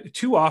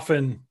too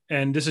often,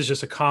 and this is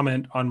just a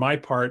comment on my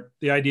part,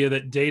 the idea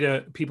that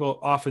data people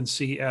often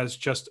see as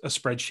just a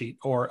spreadsheet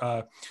or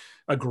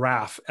a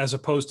graph, as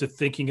opposed to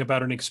thinking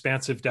about an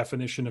expansive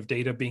definition of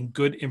data being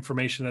good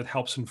information that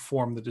helps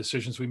inform the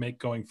decisions we make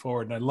going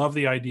forward. And I love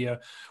the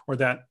idea or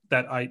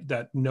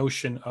that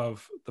notion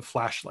of the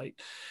flashlight.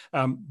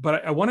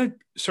 But I want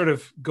to sort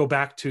of go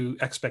back to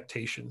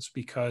expectations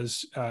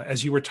because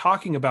as you were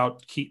talking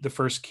about the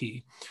first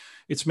key,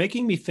 it's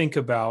making me think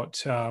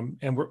about,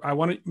 I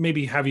want to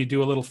maybe have you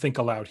do a little think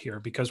aloud here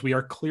because we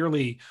are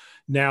clearly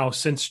now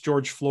since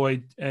George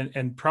Floyd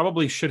and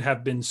probably should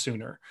have been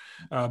sooner.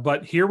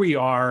 But here we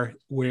are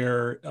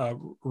where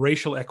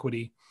racial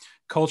equity,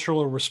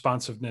 cultural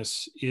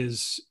responsiveness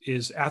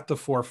is at the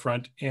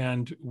forefront,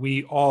 and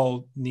we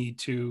all need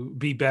to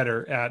be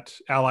better at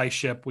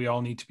allyship. We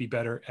all need to be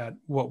better at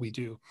what we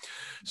do.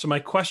 So my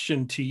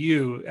question to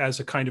you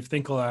as a kind of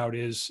think aloud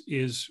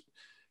is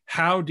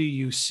how do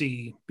you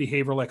see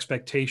behavioral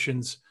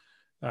expectations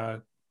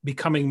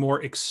becoming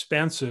more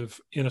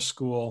expansive in a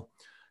school?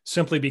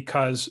 Simply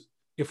because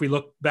if we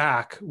look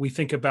back, we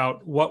think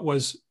about what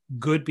was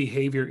good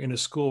behavior in a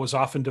school was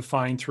often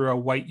defined through a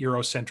white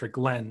Eurocentric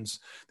lens.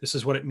 This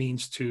is what it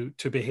means to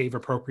behave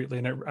appropriately.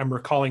 And I'm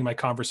recalling my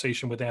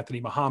conversation with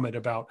Anthony Muhammad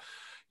about,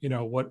 you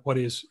know,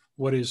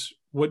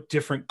 what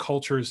different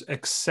cultures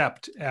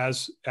accept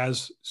as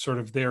sort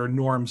of their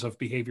norms of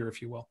behavior,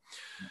 if you will.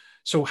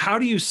 So how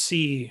do you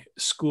see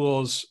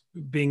schools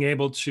being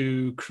able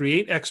to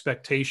create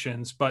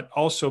expectations, but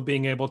also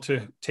being able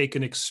to take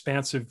an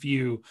expansive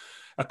view,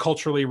 a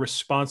culturally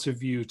responsive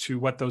view to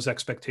what those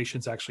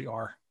expectations actually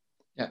are?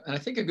 Yeah, and I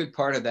think a good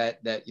part of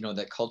that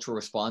cultural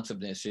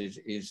responsiveness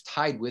is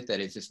tied with that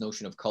is this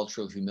notion of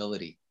cultural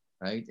humility,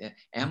 right?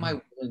 Am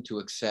I willing to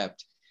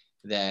accept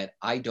that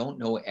I don't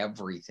know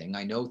everything?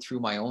 I know through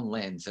my own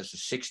lens as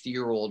a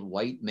 60-year-old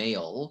white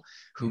male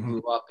who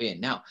grew up in.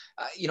 Now,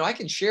 I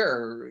can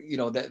share,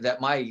 that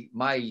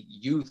my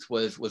youth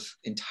was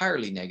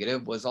entirely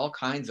negative, was all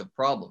kinds of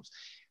problems.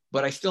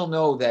 But I still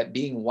know that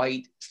being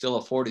white still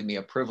afforded me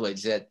a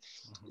privilege that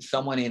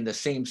someone in the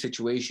same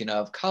situation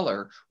of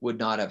color would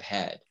not have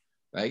had,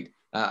 right?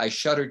 I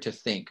shudder to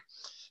think.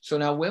 So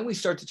now when we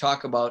start to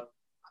talk about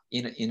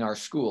in our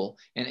school,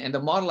 and the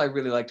model I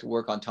really like to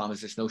work on, Tom,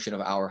 is this notion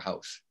of our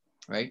house,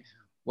 right?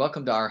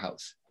 Welcome to our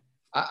house.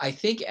 I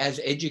think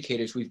as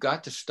educators, we've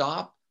got to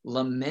stop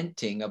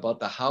lamenting about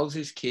the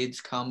houses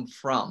kids come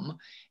from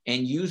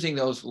and using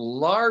those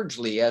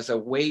largely as a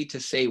way to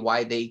say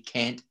why they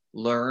can't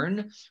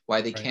learn,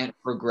 why they can't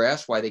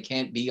progress, why they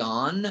can't be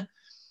on,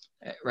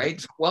 right?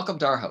 So welcome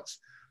to our house.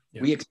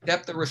 Yeah. We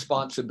accept the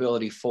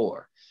responsibility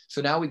for. So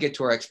now we get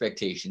to our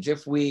expectations.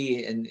 If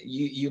we, and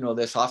you know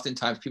this,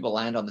 oftentimes people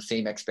land on the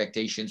same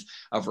expectations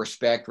of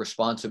respect,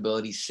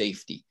 responsibility,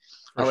 safety.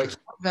 All right, so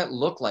what does that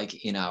look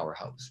like in our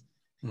house?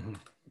 Mm-hmm.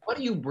 What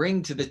do you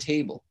bring to the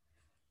table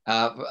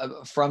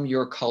from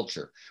your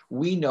culture?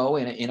 We know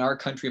in our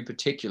country in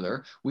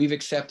particular, we've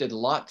accepted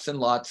lots and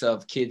lots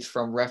of kids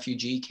from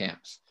refugee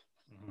camps.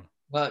 Mm-hmm.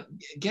 Well,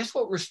 guess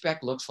what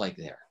respect looks like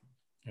there?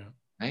 Yeah.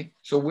 Right?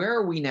 So where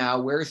are we now?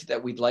 Where is it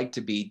that we'd like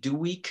to be? Do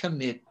we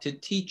commit to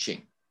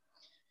teaching?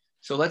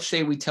 So let's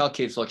say we tell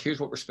kids, look,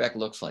 here's what respect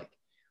looks like.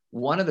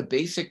 One of the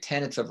basic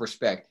tenets of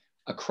respect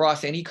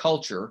across any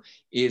culture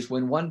is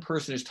when one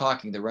person is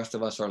talking, the rest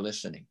of us are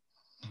listening.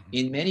 Mm-hmm.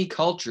 In many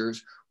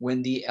cultures,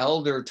 when the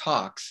elder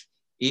talks,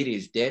 it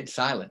is dead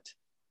silent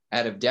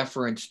out of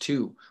deference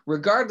to,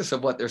 regardless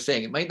of what they're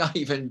saying. It might not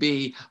even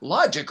be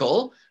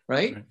logical,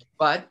 right?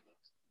 But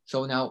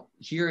so now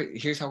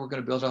here's how we're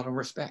going to build out on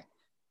respect.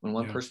 When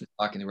one person is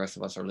talking, the rest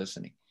of us are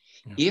listening.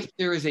 Yeah. If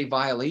there is a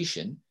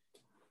violation,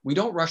 we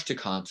don't rush to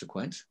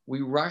consequence.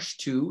 We rush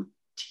to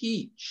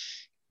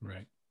teach.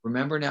 Right.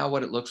 Remember now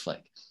what it looks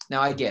like.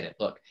 Now I get it.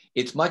 Look,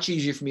 it's much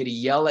easier for me to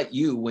yell at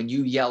you when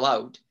you yell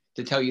out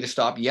to tell you to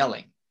stop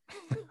yelling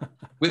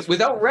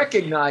without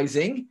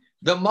recognizing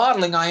the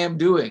modeling I am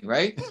doing,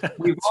 right?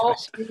 We've all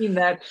seen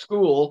that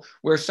school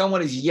where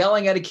someone is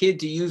yelling at a kid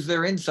to use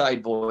their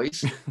inside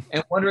voice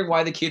and wondering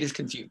why the kid is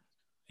confused.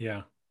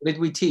 Yeah. Did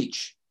we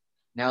teach?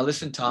 Now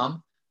listen,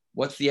 Tom,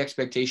 what's the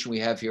expectation we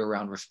have here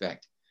around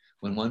respect?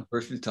 When one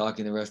person is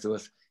talking, the rest of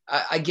us,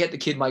 I get the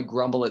kid might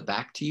grumble it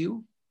back to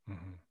you,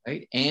 mm-hmm.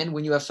 right? And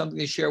when you have something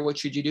to share, what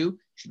should you do? You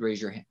should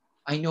raise your hand.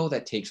 I know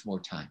that takes more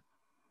time.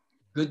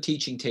 Good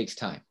teaching takes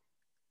time.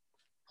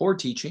 Poor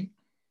teaching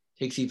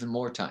takes even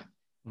more time.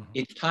 Mm-hmm.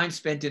 It's time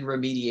spent in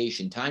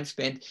remediation, time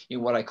spent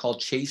in what I call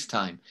chase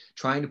time,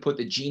 trying to put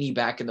the genie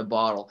back in the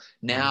bottle,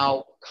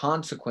 now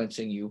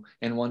consequencing you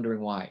and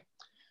wondering why.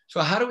 So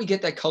how do we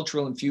get that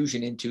cultural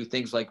infusion into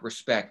things like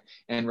respect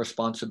and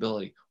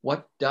responsibility?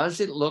 What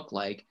does it look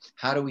like?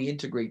 How do we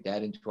integrate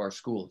that into our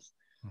schools?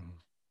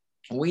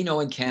 Mm-hmm. We know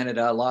in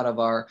Canada, a lot of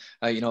our,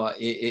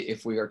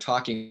 if we are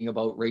talking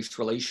about race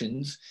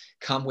relations,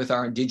 come with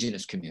our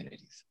Indigenous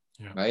communities,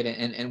 right?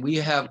 And we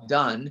have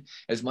done,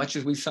 as much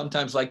as we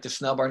sometimes like to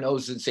snub our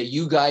noses and say,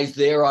 you guys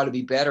there ought to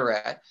be better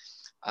at,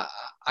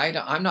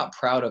 I'm not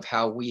proud of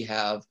how we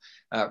have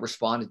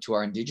responded to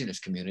our Indigenous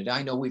community.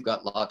 I know we've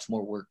got lots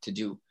more work to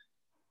do.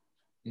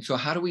 And so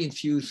how do we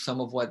infuse some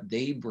of what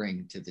they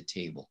bring to the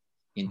table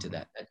into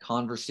that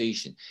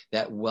conversation,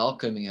 that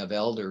welcoming of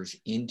elders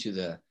into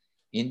the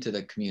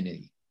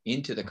community,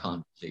 into the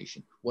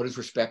conversation? What does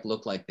respect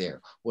look like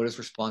there? What does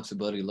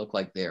responsibility look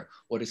like there?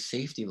 What does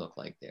safety look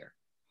like there?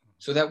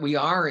 So that we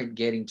aren't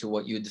getting to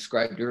what you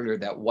described earlier,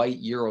 that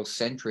white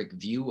Eurocentric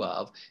view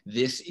of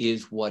this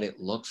is what it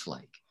looks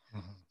like.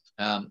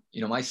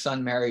 Mm-hmm. My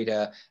son married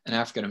an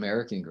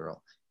African-American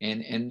girl.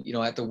 And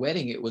at the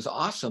wedding, it was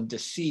awesome to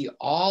see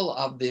all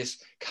of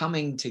this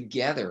coming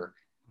together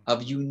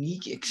of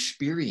unique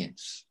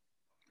experience,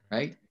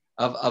 right?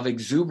 Of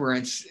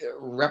exuberance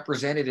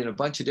represented in a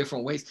bunch of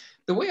different ways.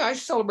 The way I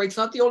celebrate is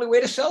not the only way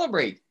to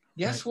celebrate.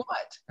 Guess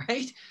what,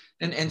 right?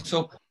 And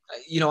so,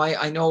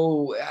 I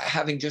know,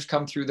 having just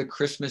come through the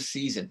Christmas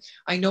season,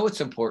 I know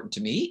it's important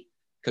to me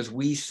because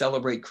we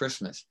celebrate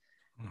Christmas.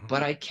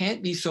 But I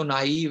can't be so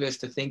naive as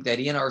to think that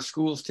in our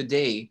schools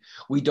today,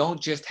 we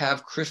don't just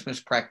have Christmas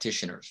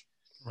practitioners.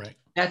 Right.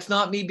 That's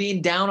not me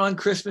being down on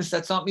Christmas.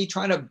 That's not me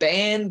trying to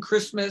ban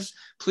Christmas.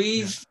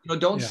 Please,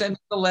 don't send me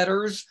the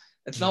letters.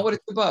 That's not what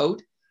it's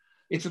about.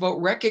 It's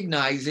about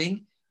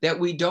recognizing that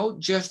we don't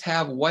just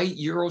have white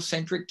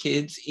Eurocentric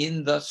kids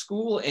in the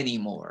school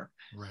anymore.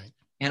 Right.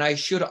 And I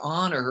should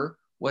honor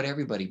what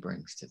everybody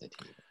brings to the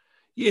table.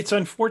 It's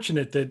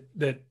unfortunate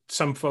that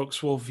some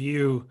folks will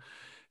view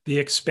the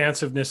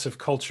expansiveness of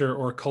culture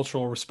or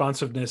cultural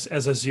responsiveness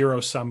as a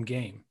zero-sum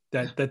game,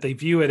 that they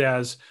view it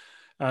as,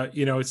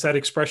 it's that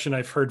expression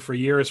I've heard for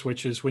years,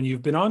 which is when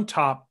you've been on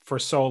top for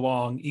so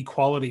long,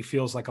 equality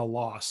feels like a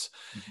loss.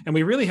 Mm-hmm. And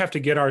we really have to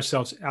get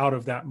ourselves out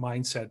of that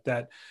mindset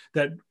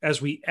that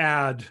as we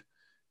add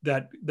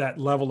that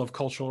level of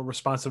cultural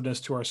responsiveness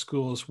to our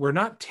schools, we're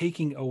not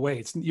taking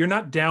away. You're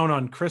not down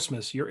on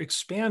Christmas, you're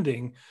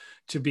expanding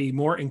to be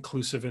more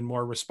inclusive and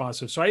more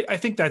responsive. So I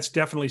think that's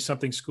definitely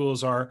something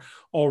schools are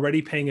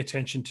already paying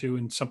attention to,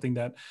 and something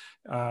that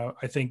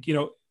I think,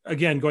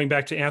 again, going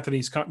back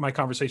to my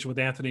conversation with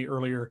Anthony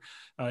earlier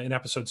in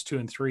episodes 2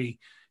 and 3,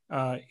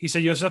 he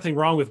said, there's nothing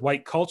wrong with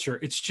white culture.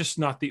 It's just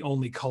not the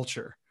only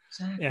culture.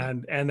 Exactly.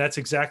 And that's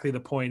exactly the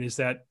point, is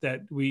that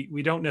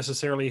we don't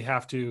necessarily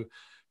have to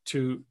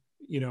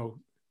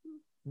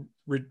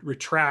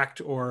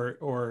retract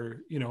or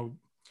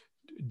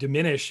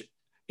diminish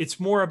it's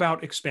more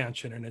about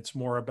expansion, and it's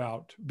more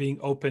about being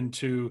open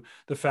to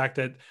the fact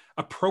that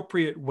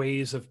appropriate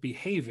ways of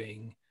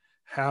behaving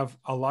have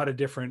a lot of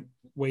different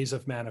ways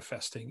of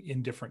manifesting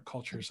in different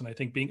cultures. And I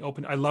think being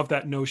open, I love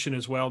that notion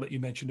as well that you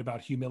mentioned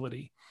about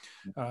humility,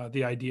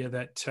 the idea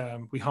that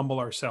we humble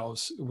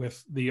ourselves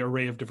with the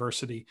array of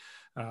diversity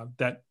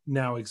that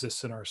now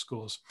exists in our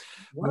schools.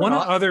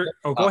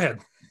 Go ahead.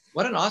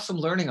 What an awesome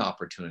learning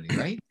opportunity,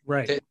 right?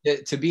 Right.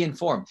 To be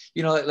informed.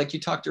 You know, like you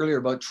talked earlier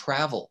about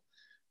travel,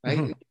 right?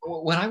 Mm-hmm.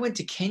 When I went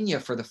to Kenya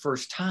for the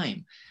first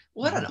time,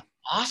 what an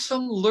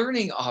awesome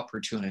learning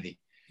opportunity.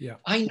 Yeah.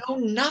 I know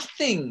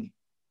nothing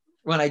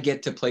when I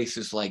get to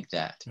places like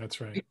that.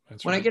 That's right.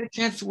 When I get a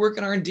chance to work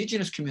in our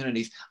Indigenous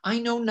communities, I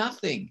know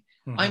nothing.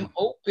 I'm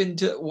open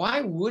to,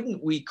 why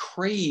wouldn't we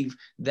crave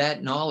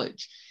that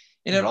knowledge?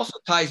 And it also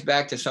ties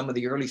back to some of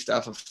the early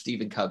stuff of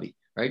Stephen Covey,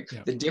 right?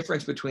 Yeah. The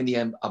difference between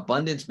the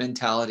abundance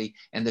mentality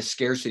and the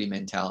scarcity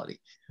mentality,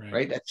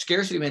 right? That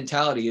scarcity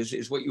mentality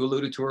is what you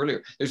alluded to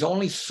earlier. There's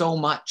only so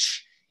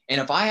much. And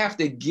if I have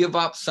to give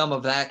up some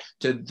of that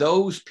to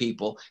those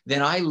people,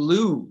 then I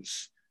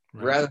lose.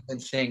 Rather than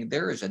saying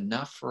there is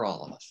enough for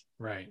all of us.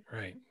 Right.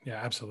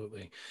 Yeah,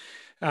 absolutely.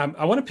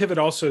 I want to pivot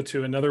also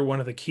to another one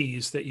of the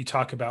keys that you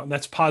talk about, and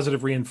that's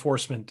positive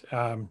reinforcement.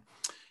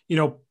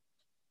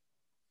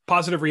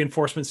 Positive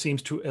reinforcement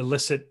seems to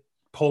elicit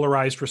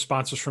polarized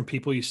responses from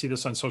people. You see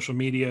this on social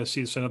media,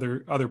 see this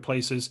in other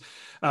places.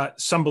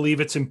 Some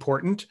believe it's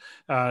important.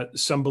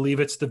 Some believe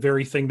it's the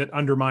very thing that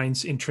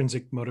undermines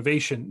intrinsic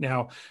motivation.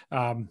 Now,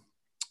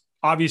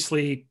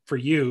 obviously, for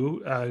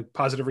you,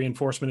 positive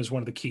reinforcement is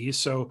one of the keys.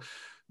 So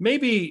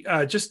maybe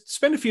just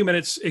spend a few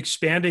minutes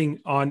expanding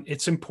on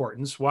its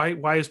importance.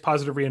 Why is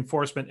positive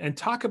reinforcement? And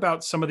talk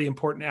about some of the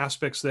important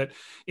aspects that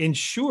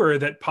ensure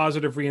that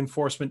positive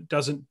reinforcement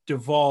doesn't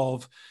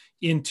devolve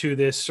into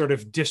this sort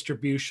of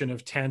distribution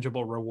of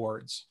tangible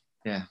rewards.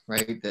 Yeah,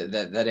 right.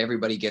 That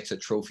everybody gets a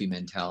trophy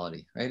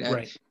mentality, right?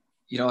 Right.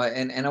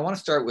 And I want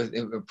to start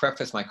with,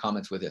 preface my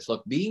comments with this.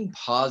 Look, being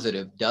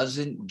positive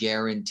doesn't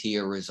guarantee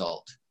a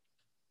result.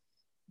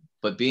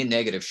 But being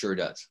negative sure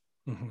does.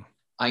 Mm-hmm.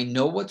 I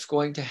know what's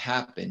going to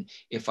happen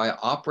if I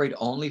operate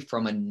only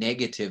from a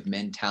negative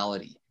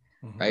mentality,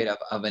 right?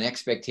 Of an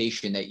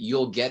expectation that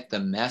you'll get the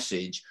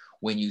message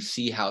when you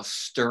see how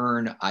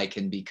stern I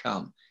can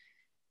become.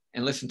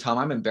 And listen, Tom,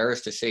 I'm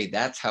embarrassed to say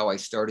that's how I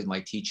started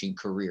my teaching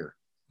career.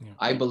 Yeah.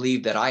 I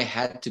believed that I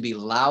had to be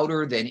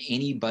louder than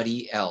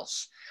anybody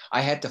else. I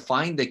had to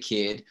find the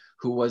kid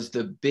who was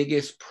the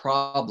biggest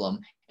problem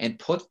and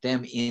put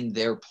them in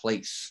their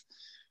place.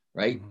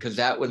 Right? Because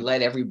that would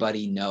let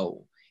everybody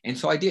know. And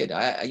so I did.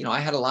 I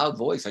had a loud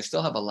voice. I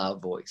still have a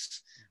loud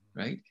voice,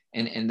 right?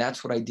 And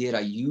that's what I did. I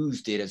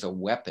used it as a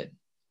weapon.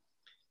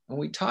 When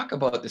we talk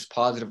about this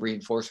positive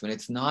reinforcement,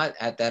 it's not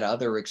at that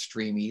other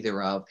extreme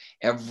either of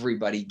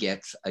everybody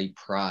gets a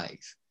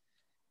prize.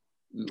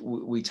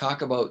 We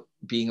talk about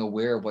being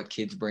aware of what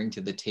kids bring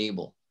to the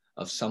table,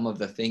 of some of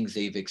the things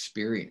they've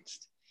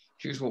experienced.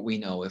 Here's what we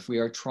know. If we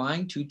are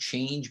trying to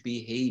change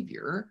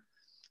behavior,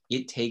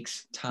 it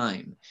takes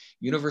time.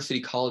 University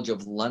College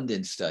of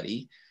London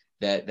study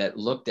that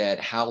looked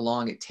at how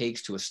long it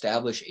takes to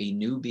establish a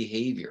new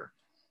behavior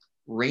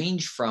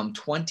range from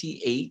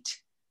 28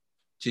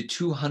 to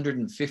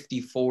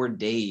 254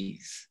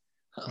 days,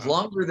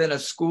 longer than a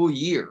school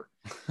year.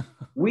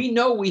 We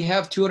know we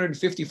have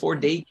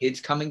 254-day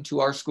kids coming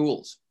to our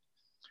schools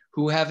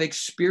who have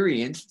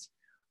experienced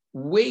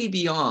way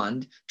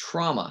beyond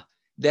trauma,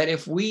 that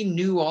if we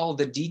knew all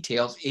the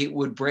details, it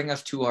would bring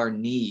us to our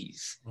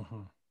knees.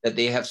 That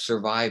they have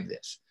survived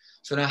this.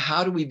 So now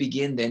how do we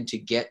begin then to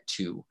get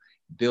to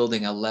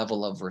building a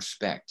level of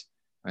respect,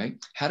 right?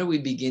 How do we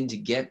begin to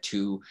get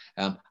to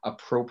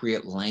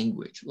appropriate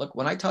language? Look,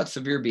 when I taught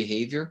severe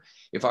behavior,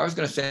 if I was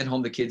going to send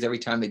home the kids every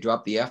time they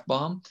dropped the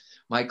F-bomb,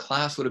 my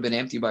class would have been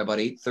empty by about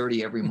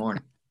 8:30 every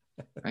morning,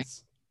 right?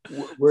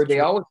 Were they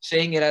always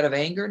saying it out of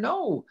anger?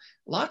 No,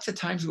 lots of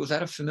times it was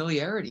out of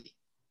familiarity.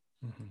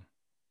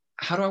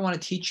 How do I want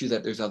to teach you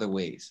that there's other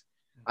ways?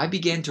 I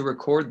began to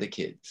record the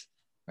kids,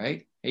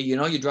 right? Hey,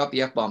 you dropped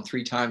the F-bomb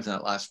 3 times in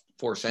that last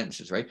 4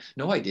 sentences, right?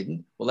 No, I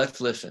didn't. Well,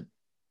 let's listen.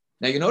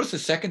 Now, you notice the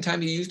second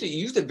time you used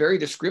it very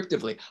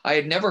descriptively. I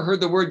had never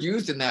heard the word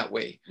used in that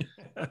way.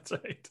 That's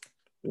right.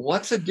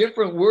 What's a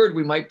different word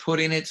we might put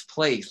in its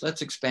place?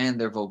 Let's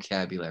expand their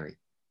vocabulary.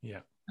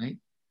 Yeah. Right?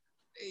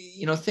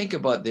 Think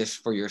about this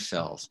for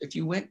yourselves. If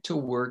you went to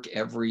work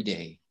every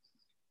day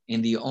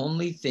and the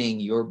only thing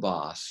your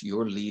boss,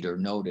 your leader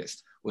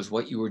noticed was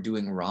what you were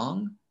doing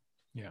wrong,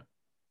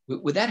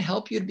 would that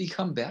help you to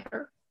become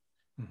better?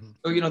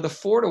 So, the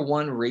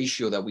 4-to-1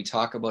 ratio that we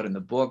talk about in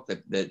the book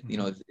that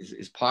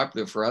is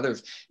popular for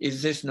others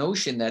is this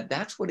notion that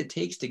that's what it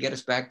takes to get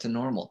us back to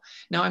normal.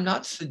 Now, I'm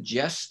not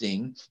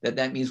suggesting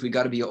that means we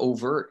got to be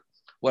overt.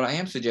 What I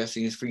am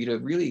suggesting is for you to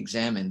really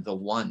examine the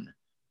one,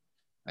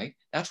 right?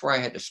 That's where I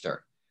had to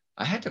start.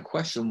 I had to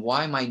question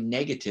why my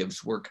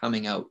negatives were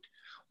coming out.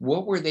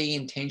 What were they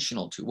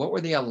intentional to? What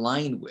were they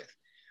aligned with?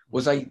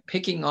 Was I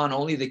picking on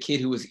only the kid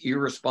who was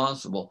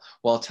irresponsible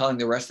while telling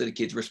the rest of the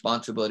kids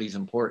responsibility is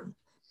important?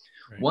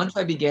 Right. Once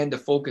I began to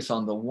focus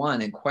on the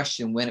one and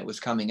question when it was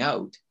coming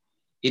out,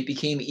 it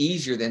became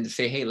easier then to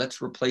say, hey,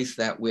 let's replace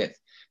that with,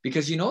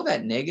 because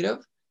that negative,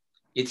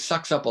 it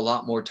sucks up a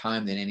lot more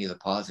time than any of the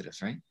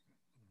positives, right?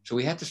 So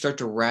we had to start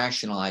to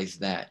rationalize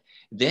that.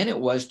 Then it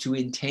was to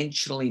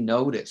intentionally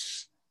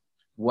notice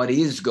what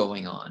is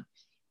going on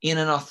in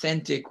an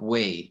authentic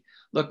way.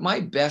 Look, my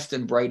best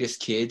and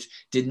brightest kids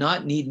did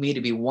not need me to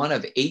be one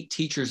of 8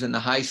 teachers in the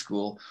high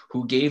school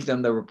who gave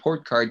them the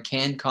report card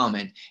canned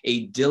comment,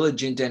 a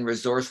diligent and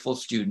resourceful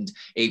student,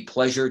 a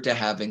pleasure to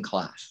have in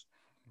class.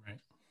 Right.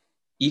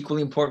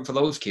 Equally important for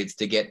those kids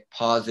to get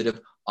positive,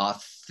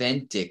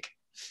 authentic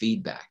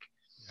feedback.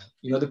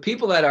 Yeah. The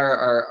people that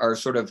are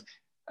sort of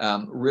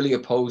really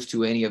opposed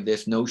to any of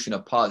this notion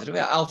of positive.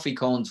 Alfie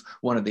Kohn's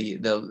one of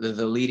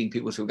the leading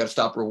people, so we've got to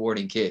stop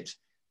rewarding kids.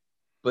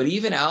 But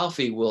even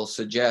Alfie will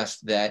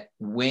suggest that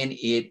when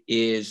it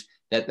is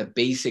that the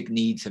basic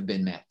needs have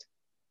been met,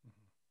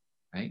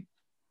 right?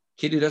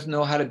 Kid who doesn't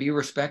know how to be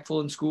respectful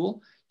in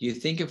school, do you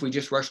think if we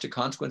just rush to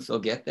consequence, they'll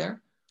get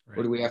there? Right.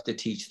 Or do we have to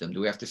teach them? Do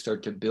we have to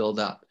start to build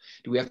up?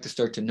 Do we have to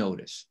start to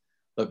notice?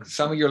 Look,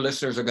 some of your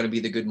listeners are going to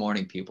be the good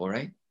morning people,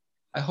 right?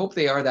 I hope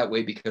they are that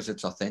way because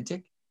it's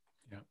authentic.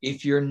 Yeah.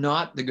 If you're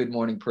not the good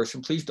morning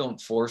person, please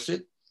don't force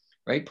it,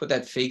 right? Put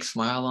that fake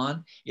smile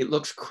on. It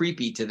looks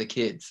creepy to the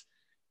kids.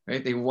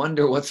 Right? They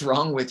wonder what's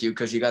wrong with you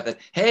because you got that,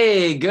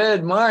 hey,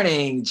 good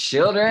morning,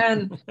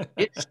 children.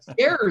 It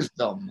scares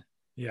them.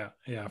 Yeah,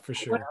 for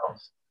sure.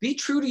 Be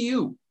true to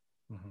you,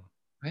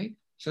 right?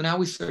 So now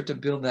we start to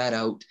build that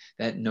out,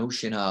 that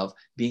notion of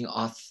being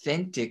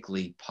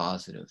authentically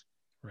positive.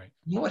 Right.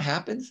 You know what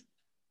happens?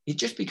 It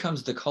just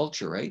becomes the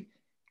culture, right?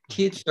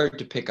 Kids start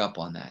to pick up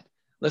on that.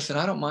 Listen,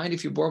 I don't mind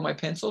if you borrow my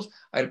pencils.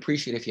 I'd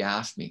appreciate if you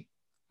asked me.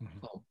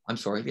 Oh, I'm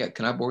sorry. Yeah,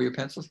 can I borrow your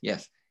pencils?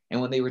 Yes. And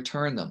when they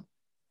return them,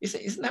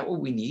 isn't that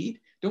what we need?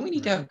 Don't we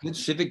need to have good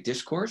civic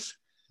discourse,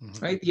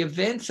 right? The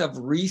events of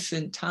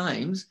recent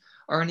times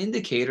are an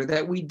indicator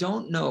that we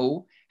don't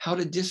know how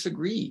to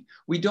disagree.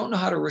 We don't know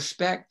how to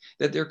respect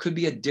that there could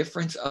be a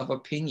difference of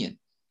opinion.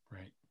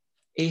 Right.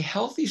 A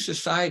healthy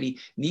society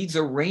needs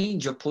a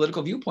range of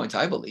political viewpoints,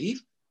 I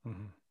believe.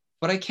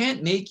 But I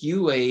can't make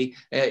you a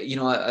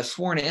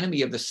sworn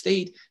enemy of the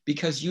state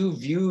because you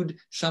viewed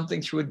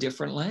something through a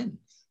different lens.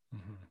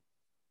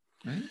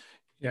 Right?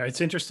 Yeah,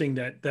 it's interesting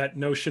that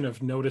notion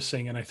of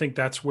noticing, and I think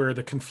that's where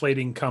the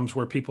conflating comes,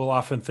 where people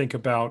often think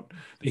about,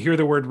 they hear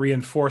the word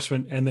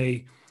reinforcement and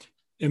they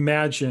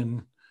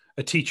imagine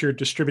a teacher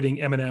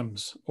distributing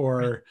M&Ms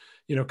or,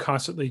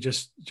 constantly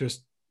just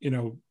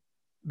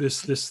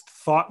this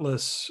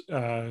thoughtless,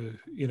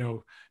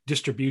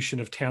 distribution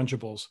of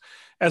tangibles,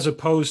 as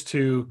opposed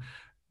to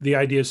the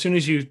idea, as soon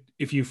as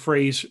if you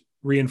phrase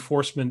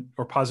reinforcement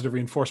or positive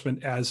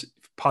reinforcement as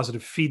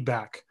positive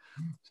feedback,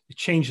 it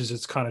changes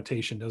its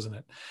connotation, doesn't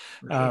it?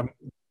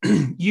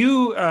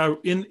 You,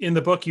 in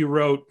the book you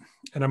wrote,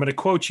 and I'm going to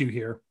quote you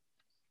here,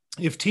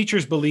 if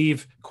teachers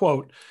believe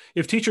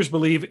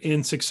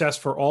in success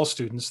for all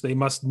students, they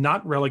must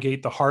not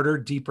relegate the harder,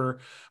 deeper,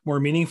 more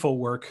meaningful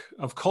work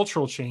of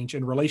cultural change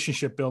and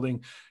relationship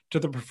building to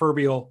the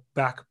proverbial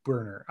back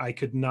burner. I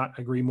could not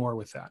agree more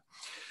with that.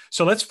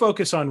 So let's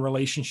focus on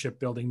relationship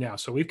building now.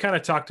 So we've kind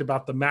of talked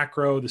about the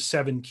macro, the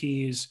 7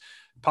 keys,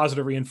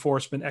 positive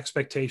reinforcement,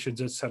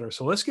 expectations, et cetera.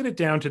 So let's get it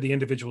down to the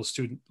individual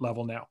student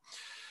level now.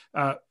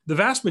 The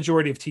vast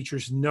majority of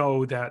teachers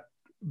know that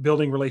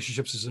building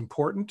relationships is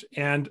important.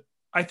 And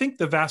I think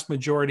the vast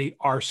majority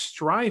are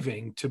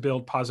striving to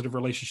build positive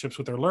relationships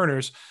with their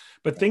learners,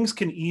 but things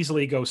can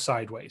easily go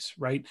sideways,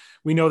 right?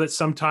 We know that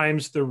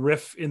sometimes the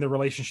riff in the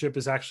relationship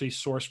is actually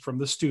sourced from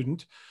the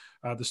student.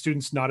 The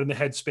student's not in the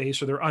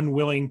headspace, or they're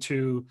unwilling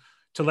to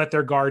let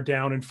their guard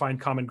down and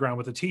find common ground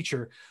with the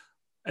teacher,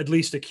 at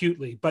least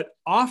acutely. But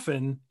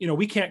often,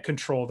 we can't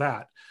control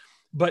that.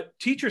 But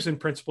teachers and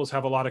principals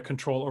have a lot of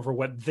control over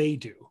what they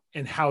do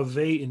and how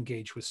they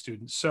engage with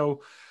students.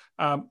 So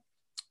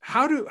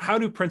how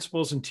do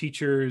principals and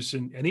teachers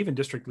and even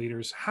district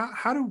leaders,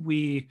 how do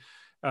we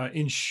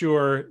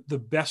ensure the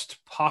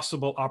best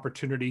possible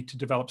opportunity to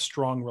develop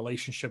strong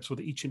relationships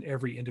with each and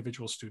every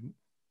individual student?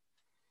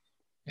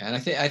 Yeah, and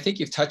I think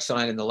you've touched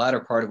on it in the latter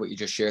part of what you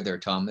just shared there,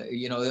 Tom.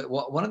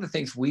 One of the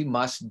things we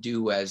must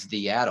do as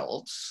the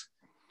adults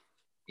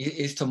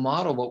is to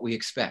model what we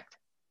expect.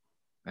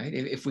 Right?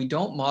 If we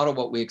don't model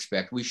what we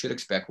expect, we should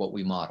expect what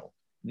we model.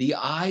 The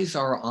eyes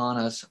are on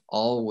us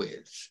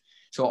always.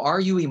 So are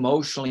you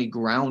emotionally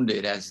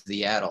grounded as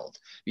the adult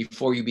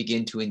before you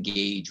begin to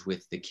engage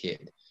with the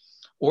kid?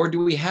 Or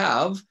do we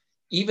have,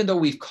 even though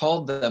we've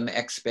called them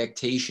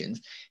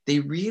expectations, they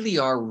really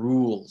are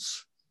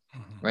rules,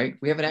 right?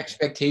 We have an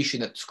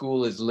expectation that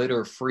school is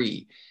litter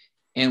free.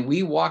 And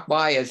we walk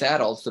by as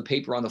adults, the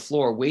paper on the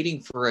floor,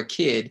 waiting for a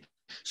kid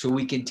so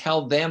we can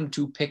tell them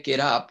to pick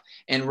it up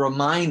and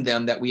remind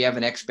them that we have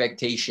an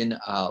expectation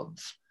of,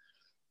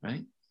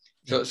 right?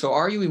 So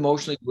are you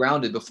emotionally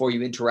grounded before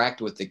you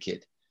interact with the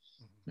kid?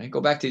 Right? Go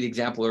back to the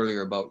example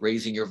earlier about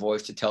raising your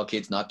voice to tell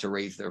kids not to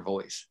raise their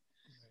voice.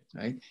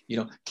 right?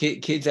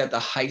 Kids at the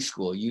high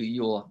school,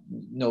 you'll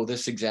know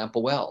this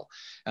example well,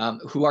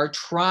 who are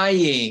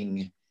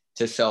trying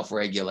to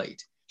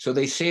self-regulate. So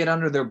they say it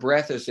under their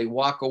breath as they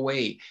walk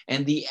away,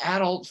 and the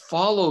adult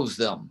follows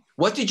them.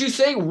 What did you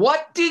say?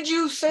 What did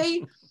you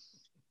say?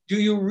 Do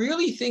you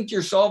really think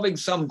you're solving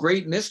some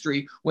great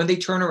mystery when they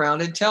turn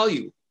around and tell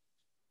you?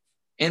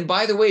 And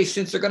by the way,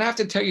 since they're going to have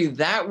to tell you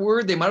that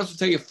word, they might as well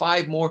tell you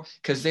 5 more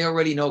because they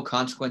already know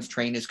consequence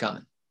train is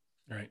coming.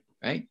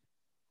 Right?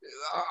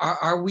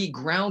 Are we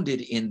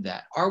grounded in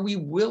that? Are we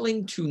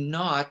willing to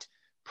not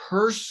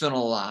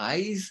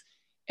personalize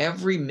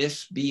every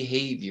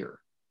misbehavior?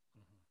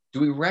 Do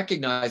we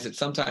recognize that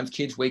sometimes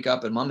kids wake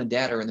up and mom and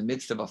dad are in the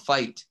midst of a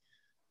fight,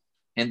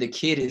 and the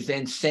kid is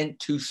then sent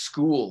to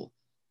school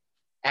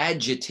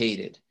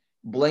agitated,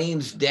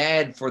 blames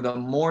dad for the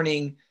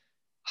morning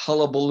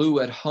hullabaloo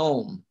at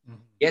home,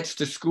 gets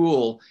to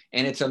school,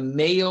 and it's a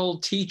male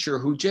teacher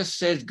who just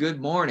says good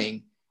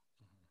morning,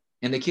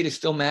 and the kid is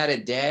still mad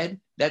at dad?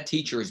 That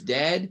teacher is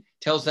dad,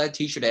 tells that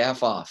teacher to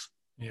F off.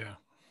 Yeah.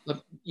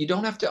 Look, you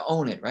don't have to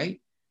own it, right?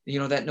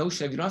 That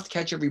notion of you don't have to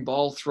catch every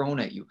ball thrown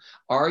at you.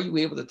 Are you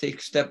able to take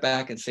a step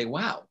back and say,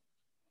 wow,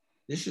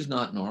 this is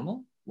not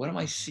normal? What am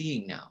I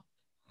seeing now?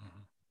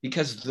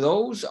 Because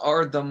those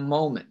are the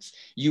moments.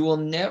 You will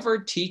never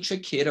teach a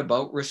kid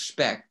about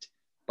respect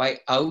by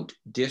out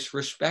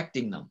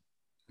disrespecting them.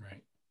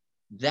 Right.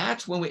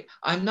 That's when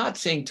I'm not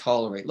saying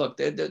tolerate. Look,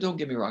 don't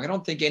get me wrong. I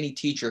don't think any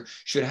teacher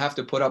should have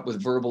to put up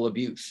with verbal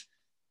abuse.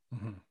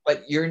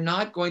 But you're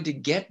not going to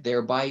get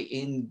there by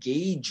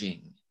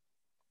engaging,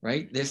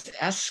 right? This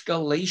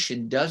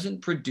escalation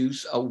doesn't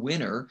produce a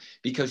winner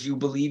because you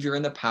believe you're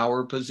in the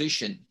power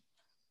position.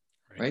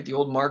 Right? The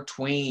old Mark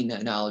Twain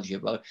analogy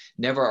about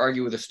never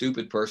argue with a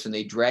stupid person.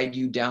 They drag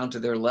you down to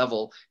their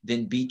level,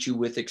 then beat you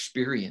with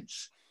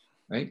experience,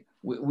 right?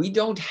 We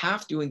don't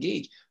have to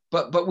engage,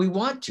 but we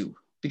want to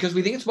because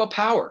we think it's about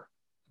power,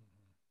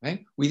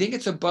 right? We think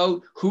it's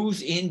about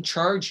who's in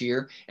charge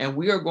here, and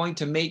we are going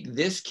to make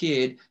this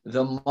kid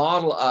the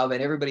model of,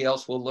 and everybody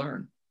else will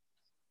learn.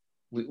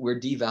 We're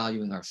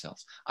devaluing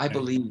ourselves. I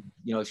believe,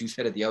 as you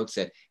said at the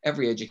outset,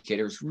 every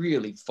educator is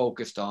really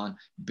focused on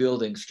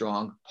building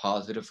strong,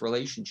 positive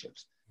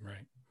relationships.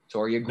 Right. So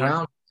are you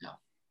grounded now?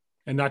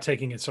 And not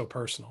taking it so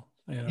personal.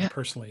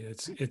 Personally,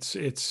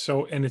 it's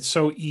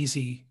so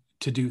easy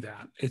to do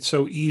that. It's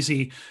so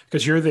easy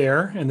because you're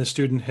there and the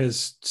student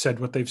has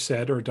said what they've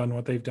said or done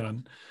what they've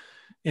done.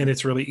 And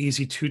it's really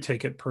easy to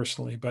take it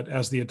personally. But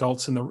as the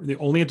adults the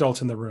only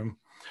adults in the room,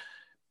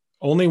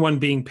 only one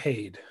being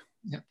paid.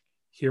 Yep.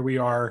 Here we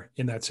are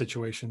in that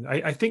situation.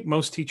 I think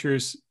most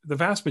teachers, the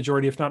vast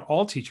majority, if not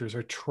all teachers,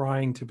 are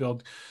trying to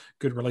build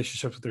good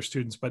relationships with their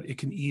students, but it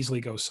can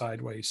easily go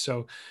sideways.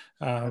 So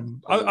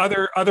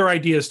other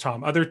ideas,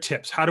 Tom, other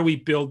tips. How do we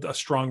build a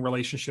strong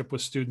relationship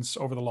with students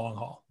over the long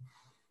haul?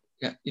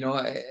 Yeah,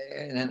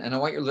 and I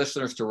want your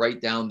listeners to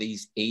write down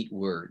these 8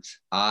 words.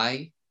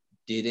 I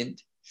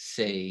didn't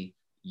say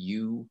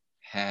you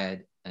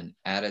had an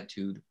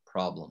attitude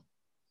problem.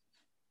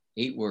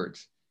 8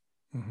 words.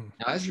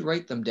 Now, as you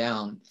write them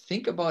down,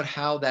 think about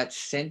how that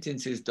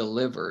sentence is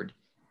delivered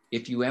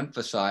if you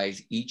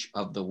emphasize each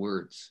of the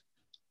words.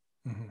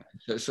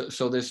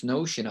 So this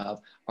notion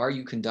of, are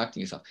you conducting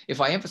yourself? If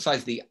I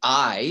emphasize the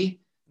I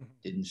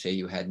didn't say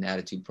you had an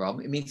attitude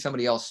problem, it means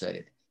somebody else said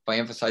it. If I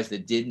emphasize the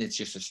didn't, it's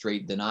just a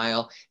straight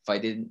denial.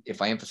 If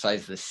I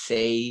emphasize the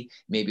say,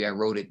 maybe I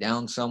wrote it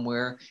down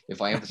somewhere.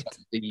 If I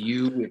emphasize the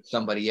you, it's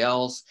somebody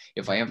else.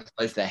 If I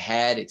emphasize the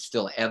had, it's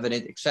still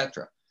evident,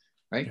 etc.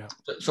 Right?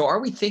 Yeah. So are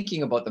we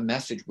thinking about the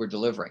message we're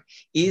delivering?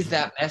 Is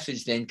that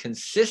message then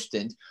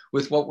consistent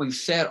with what we've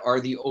said are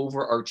the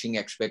overarching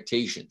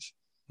expectations?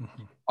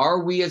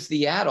 Are we as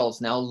the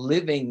adults now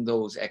living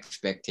those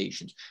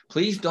expectations?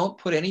 Please don't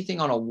put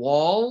anything on a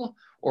wall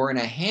or in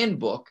a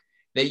handbook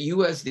that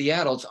you as the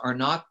adults are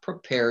not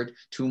prepared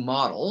to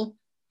model.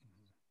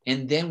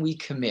 And then we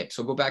commit.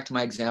 So go back to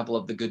my example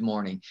of the good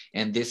morning.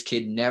 And this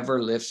kid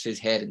never lifts his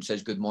head and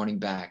says good morning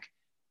back.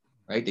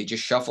 Right? They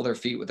just shuffle their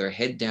feet with their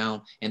head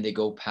down and they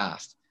go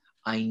past.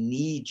 I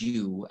need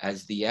you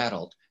as the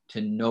adult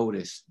to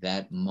notice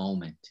that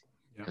moment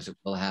because it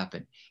will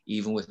happen.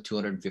 Even with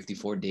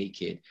 254-day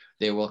kid,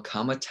 there will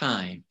come a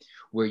time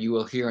where you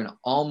will hear an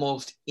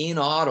almost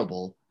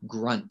inaudible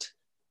grunt.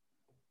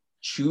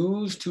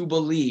 Choose to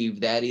believe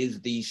that is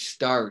the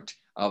start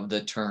of the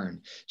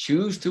turn.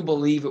 Choose to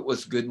believe it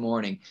was good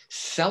morning.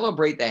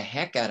 Celebrate the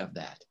heck out of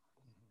that.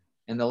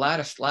 And the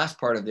last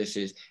part of this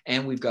is,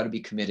 and we've got to be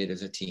committed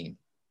as a team.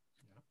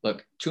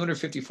 Look,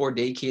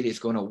 254-day kid is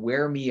going to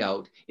wear me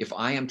out if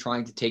I am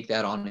trying to take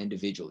that on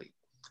individually.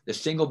 The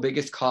single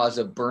biggest cause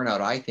of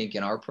burnout, I think,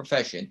 in our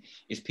profession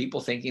is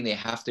people thinking they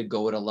have to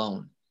go it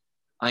alone.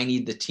 I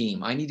need the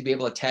team. I need to be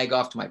able to tag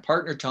off to my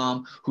partner,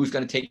 Tom, who's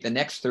going to take the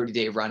next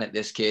 30-day run at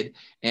this kid.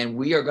 And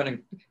we are going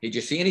to, did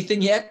you see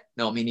anything yet?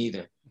 No, me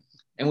neither.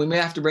 And we may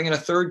have to bring in a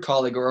 3rd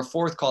colleague or a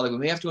 4th colleague. We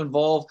may have to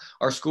involve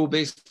our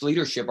school-based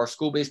leadership, our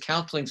school-based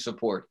counseling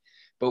support.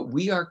 But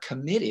we are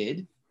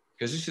committed,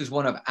 because this is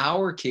one of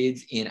our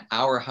kids in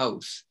our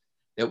house,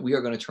 that we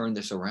are going to turn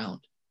this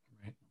around.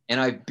 Right. And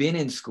I've been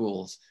in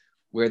schools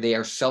where they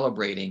are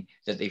celebrating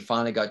that they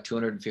finally got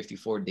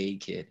 254-day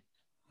kid.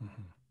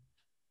 Mm-hmm.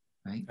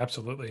 Right.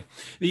 Absolutely.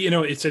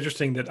 It's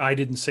interesting that I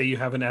didn't say you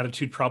have an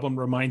attitude problem.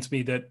 Reminds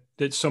me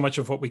that so much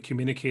of what we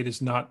communicate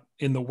is not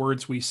in the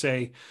words we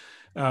say,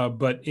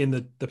 but in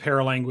the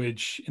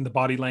paralanguage, in the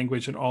body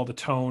language, and all the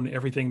tone,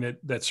 everything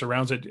that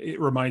surrounds it. It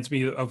reminds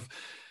me of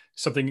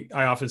something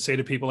I often say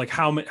to people, like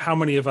how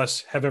many of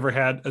us have ever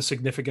had a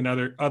significant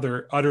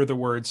other utter the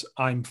words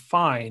 "I'm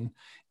fine,"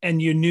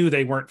 and you knew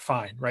they weren't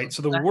fine, right?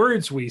 So the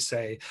words we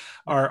say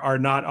are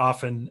not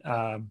often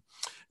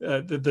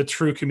the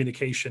true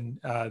communication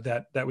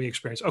that we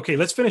experience. Okay,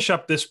 let's finish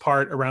up this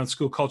part around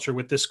school culture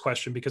with this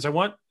question, because I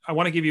want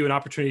to give you an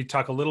opportunity to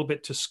talk a little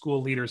bit to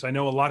school leaders. I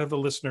know a lot of the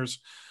listeners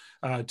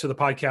to the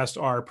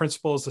podcast are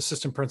principals,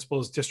 assistant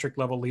principals, district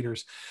level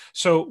leaders.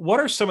 So what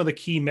are some of the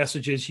key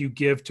messages you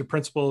give to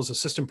principals,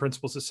 assistant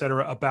principals, et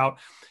cetera, about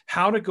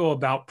how to go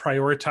about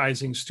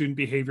prioritizing student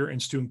behavior and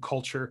student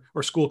culture,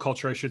 or school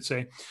culture, I should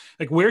say?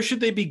 Like, where should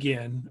they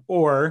begin?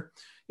 Or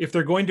if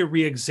they're going to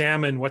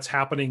re-examine what's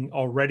happening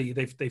already,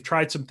 they've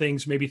tried some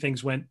things, maybe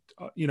things went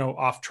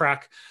off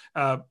track,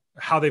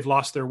 how they've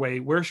lost their way,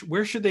 where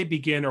should they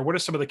begin? Or what are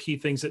some of the key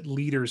things that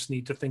leaders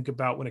need to think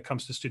about when it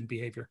comes to student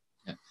behavior?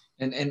 Yeah.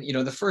 And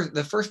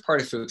the first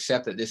part is to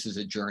accept that this is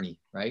a journey,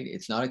 right?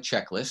 It's not a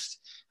checklist.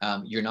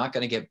 You're not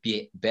going to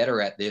get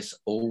better at this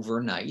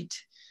overnight.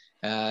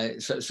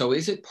 So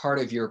is it part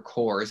of your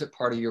core? Is it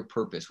part of your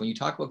purpose? When you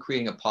talk about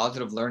creating a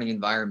positive learning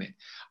environment,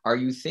 are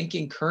you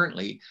thinking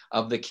currently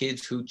of the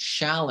kids who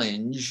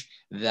challenge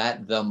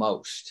that the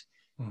most?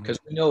 Because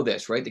we know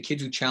this, right? The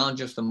kids who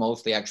challenge us the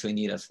most, they actually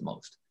need us the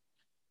most.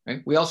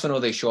 Right? We also know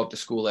they show up to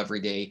school every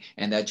day,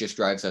 and that just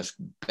drives us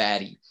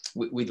batty.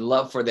 We'd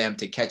love for them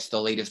to catch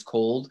the latest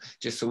cold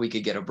just so we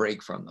could get a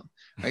break from them.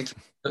 Right?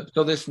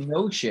 So this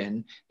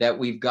notion that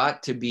we've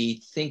got to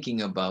be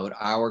thinking about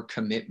our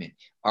commitment.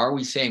 Are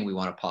we saying we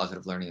want a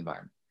positive learning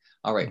environment?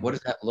 All right, what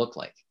does that look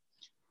like?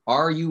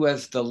 Are you,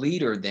 as the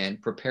leader, then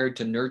prepared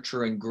to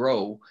nurture and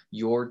grow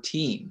your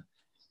team?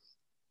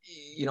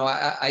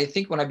 I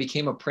think when I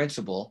became a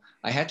principal,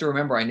 I had to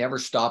remember I never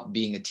stopped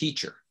being a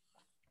teacher.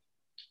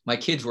 My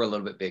kids were a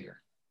little bit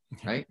bigger,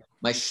 right?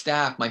 My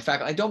staff, my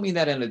faculty, I don't mean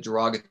that in a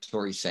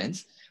derogatory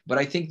sense, but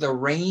I think the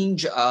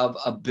range of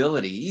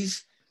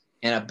abilities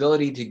and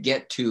ability to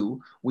get to,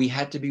 we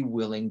had to be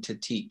willing to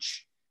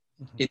teach.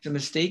 It's a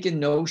mistaken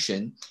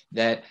notion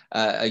that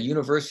a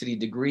university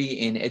degree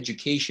in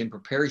education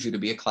prepares you to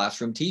be a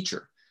classroom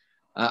teacher.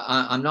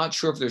 I'm not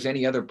sure if there's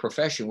any other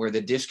profession where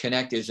the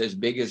disconnect is as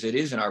big as it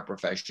is in our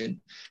profession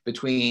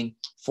between,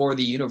 for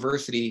the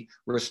university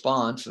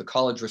response, the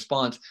college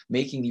response,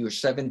 making your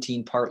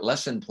 17-part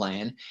lesson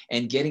plan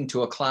and getting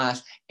to a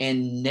class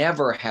and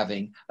never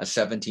having a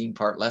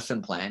 17-part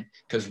lesson plan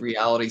because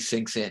reality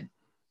sinks in,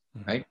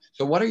 right?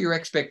 So what are your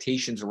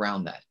expectations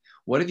around that?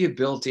 What have you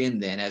built in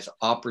then as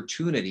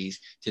opportunities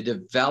to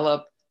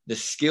develop the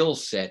skill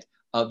set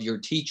of your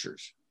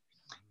teachers?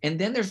 And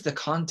then there's the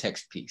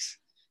context piece.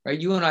 Right?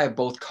 You and I have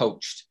both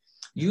coached.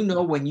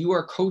 When you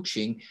are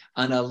coaching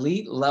an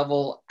elite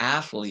level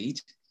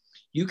athlete,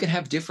 you can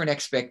have different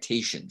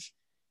expectations.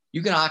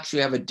 You can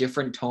actually have a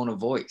different tone of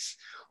voice.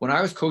 When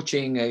I was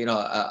coaching,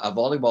 a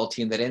volleyball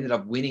team that ended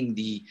up winning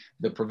the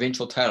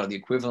provincial title, the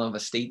equivalent of a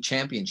state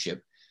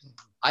championship,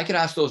 I could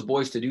ask those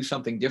boys to do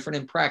something different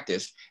in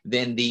practice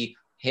than the,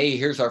 hey,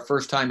 here's our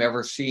first time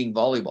ever seeing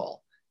volleyball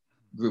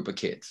group of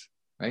kids,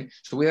 right?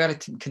 So we got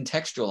to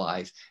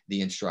contextualize the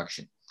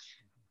instruction.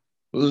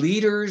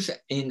 Leaders,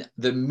 in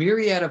the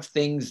myriad of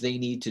things they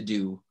need to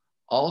do,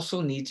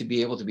 also need to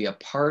be able to be a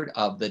part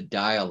of the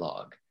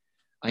dialogue.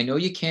 I know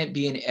you can't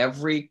be in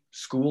every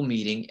school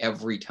meeting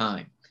every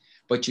time,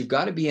 but you've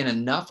got to be in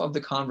enough of the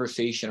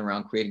conversation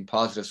around creating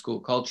positive school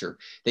culture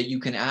that you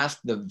can ask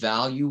the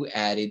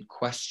value-added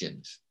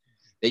questions,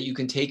 that you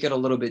can take it a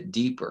little bit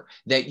deeper,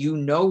 that you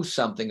know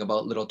something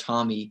about little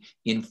Tommy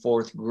in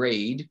 4th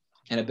grade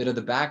and a bit of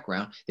the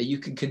background that you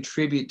can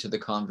contribute to the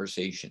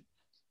conversation.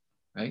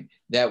 Right?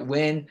 That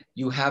when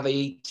you have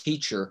a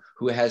teacher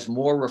who has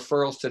more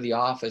referrals to the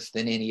office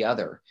than any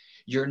other,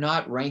 you're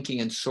not ranking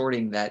and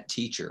sorting that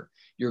teacher.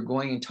 You're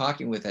going and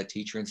talking with that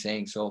teacher and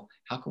saying, so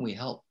how can we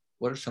help?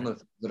 What are some of the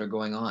things that are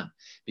going on?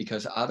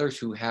 Because others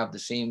who have the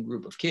same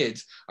group of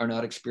kids are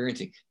not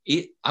experiencing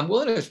it. I'm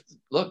willing to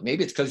look,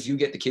 maybe it's because you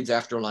get the kids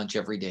after lunch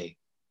every day.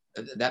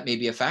 That may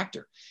be a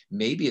factor.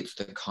 Maybe it's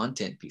the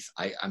content piece.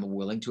 I'm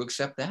willing to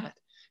accept that.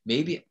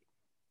 Maybe,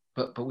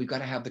 but we've got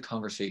to have the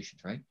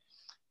conversations, right?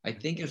 I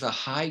think as a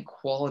high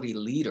quality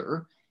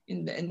leader,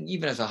 and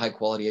even as a high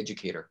quality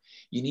educator,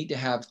 you need to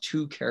have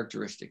 2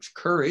 characteristics: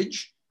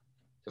 courage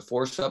to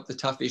force up the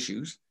tough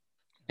issues,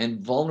 and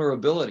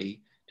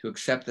vulnerability to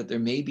accept that there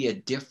may be a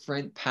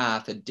different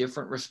path, a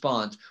different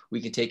response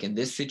we can take in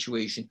this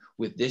situation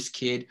with this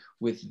kid,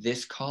 with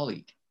this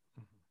colleague.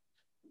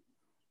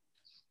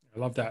 I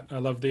love that. I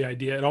love the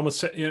idea. It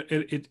almost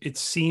it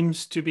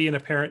seems to be an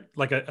apparent,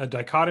 like a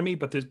dichotomy,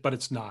 but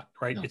it's not,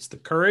 right? No. It's the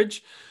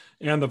courage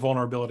and the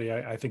vulnerability.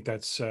 I think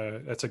that's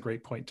a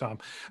great point, Tom.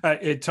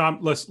 Tom,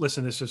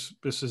 listen, this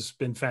has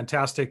been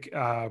fantastic.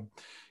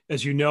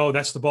 As you know,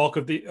 that's the bulk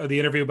of the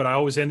interview, but I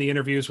always end the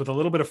interviews with a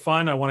little bit of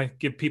fun. I want to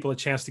give people a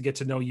chance to get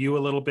to know you a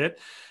little bit.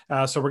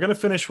 So we're going to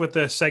finish with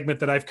a segment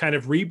that I've kind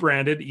of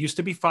rebranded. It used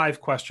to be 5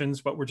 questions,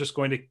 but we're just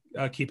going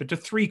to keep it to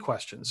 3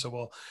 questions.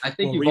 So I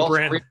think we'll you've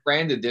also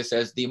rebranded this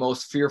as the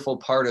most fearful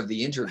part of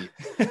the interview.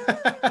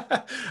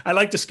 I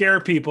like to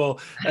scare people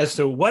as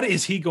to what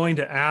is he going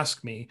to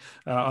ask me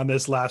on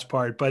this last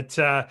part. But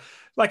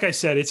like I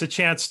said, it's a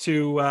chance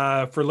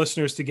for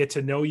listeners to get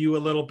to know you a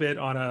little bit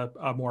on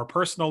a more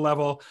personal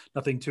level.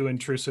 Nothing too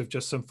intrusive,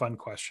 just some fun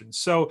questions.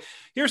 So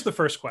here's the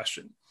first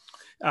question.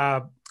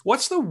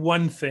 What's the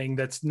one thing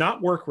that's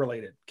not work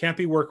related, can't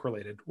be work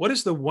related? What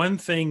is the one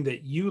thing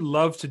that you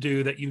love to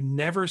do that you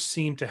never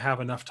seem to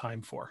have enough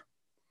time for?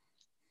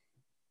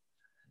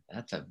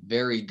 That's a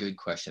very good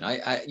question.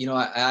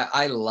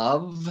 I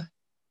love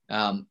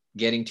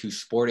getting to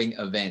sporting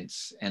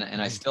events,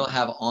 and I still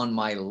have on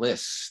my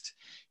list,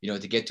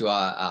 to get to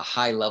a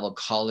high level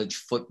college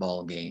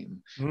football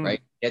game, right?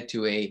 Get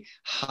to a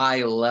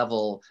high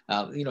level,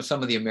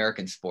 some of the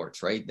American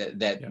sports, right?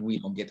 That we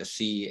don't get to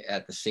see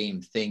at the same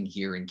thing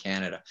here in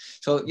Canada.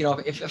 So,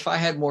 if I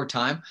had more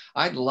time,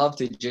 I'd love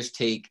to just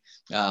take,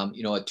 a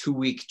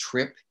 2-week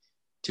trip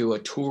to a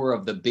tour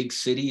of the big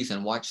cities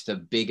and watch the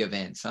big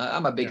events.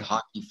 I'm a big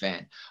hockey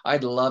fan.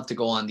 I'd love to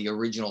go on the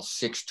original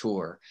 6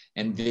 tour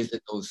and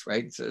visit those,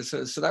 right?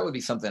 So that would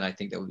be something I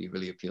think that would be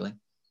really appealing.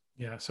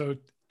 Yeah. So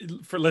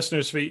for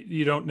listeners,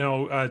 you don't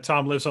know,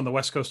 Tom lives on the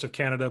west coast of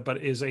Canada, but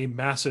is a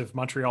massive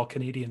Montreal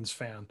Canadiens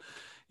fan.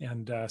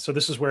 And so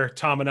this is where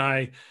Tom and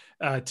I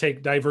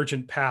take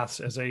divergent paths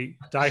as a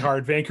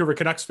diehard Vancouver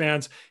Canucks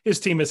fans. His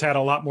team has had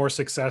a lot more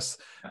success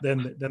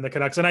than the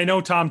Canucks. And I know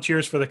Tom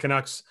cheers for the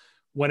Canucks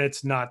when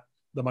it's not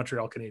the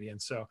Montreal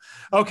Canadiens. So,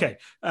 okay.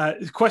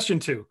 Question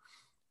 2,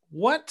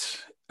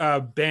 what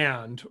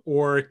band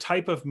or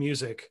type of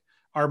music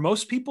are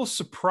most people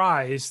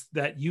surprised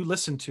that you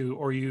listen to,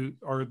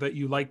 or that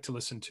you like to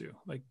listen to?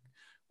 Like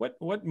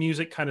what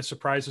music kind of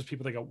surprises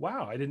people? They go,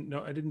 wow, I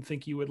didn't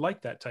think you would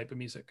like that type of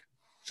music.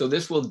 So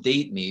this will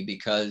date me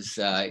because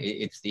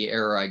it's the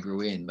era I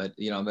grew in, but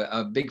I'm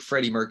a big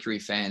Freddie Mercury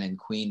fan and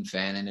Queen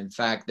fan. And in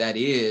fact, that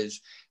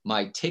is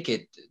my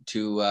ticket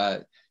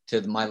to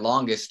my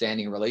longest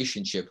standing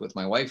relationship with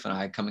my wife and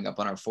I, coming up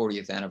on our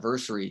 40th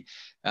anniversary.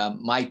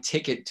 My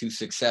ticket to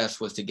success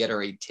was to get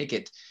her a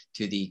ticket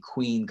to the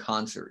Queen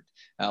concert.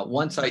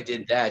 Once I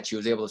did that, she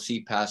was able to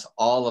see past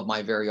all of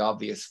my very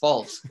obvious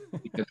faults,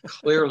 because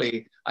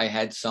clearly I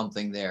had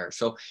something there.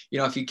 So,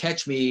 if you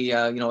catch me,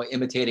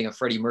 imitating a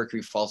Freddie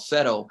Mercury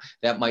falsetto,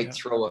 that might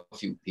throw a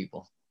few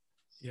people.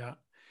 Yeah.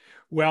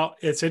 Well,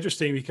 it's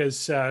interesting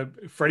because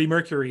Freddie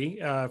Mercury,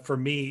 for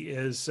me,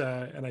 is,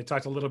 and I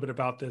talked a little bit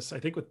about this, I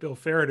think, with Bill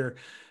Ferreter,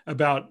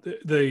 about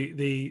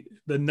the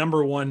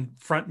number one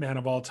frontman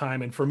of all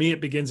time. And for me, it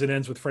begins and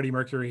ends with Freddie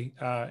Mercury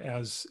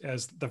as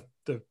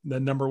the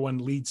number one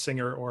lead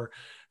singer or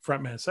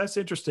frontman. So that's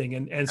interesting.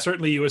 And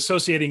certainly you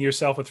associating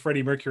yourself with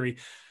Freddie Mercury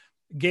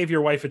gave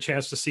your wife a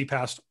chance to see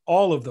past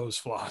all of those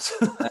flaws.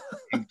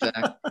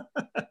 Exactly.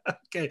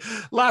 Okay.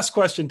 Last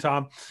question,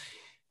 Tom.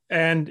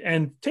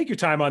 And take your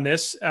time on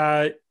this.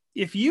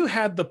 If you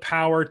had the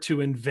power to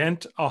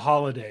invent a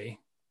holiday,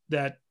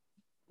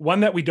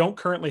 one that we don't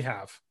currently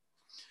have,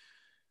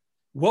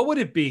 what would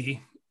it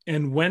be,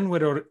 and when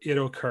would it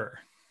occur?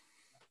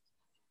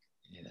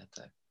 Yeah,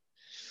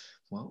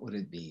 what would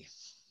it be?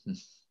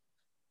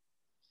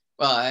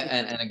 Well,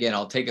 and again,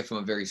 I'll take it from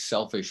a very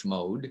selfish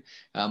mode.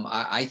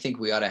 I think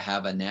we ought to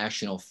have a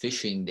national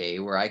fishing day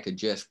where I could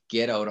just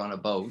get out on a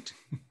boat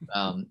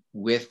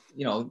with,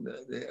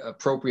 the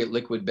appropriate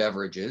liquid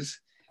beverages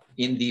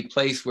in the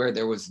place where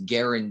there was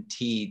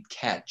guaranteed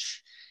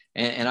catch.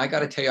 And I got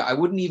to tell you, I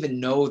wouldn't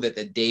even know that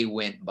the day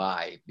went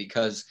by,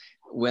 because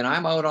when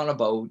I'm out on a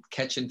boat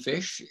catching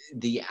fish,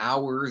 the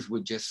hours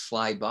would just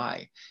slide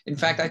by. In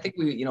fact, I think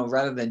we,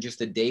 rather than just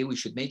a day, we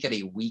should make it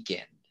a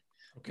weekend.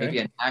 Okay. Maybe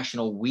a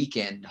national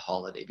weekend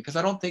holiday, because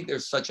I don't think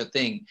there's such a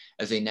thing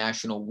as a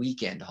national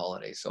weekend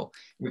holiday. So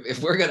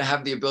if we're going to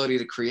have the ability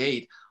to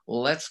create,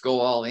 let's go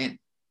all in.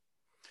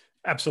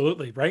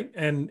 Absolutely. Right.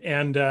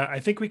 And I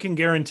think we can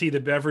guarantee the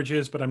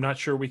beverages, but I'm not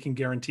sure we can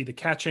guarantee the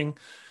catching.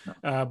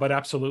 But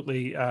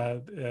absolutely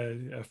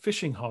a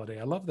fishing holiday.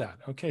 I love that.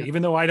 Okay.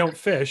 Even though I don't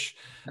fish,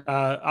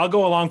 I'll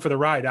go along for the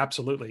ride.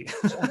 Absolutely.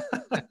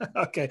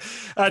 Okay.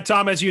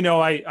 Tom, as you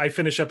know, I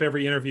finish up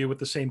every interview with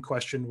the same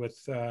question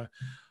with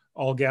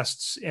all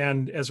guests.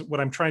 And as what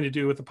I'm trying to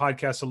do with the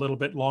podcast a little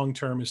bit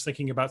long-term is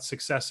thinking about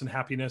success and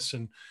happiness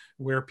and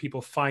where people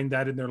find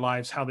that in their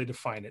lives, how they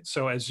define it.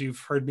 So as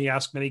you've heard me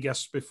ask many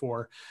guests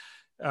before,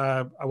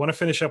 I want to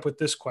finish up with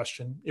this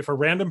question. If a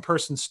random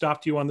person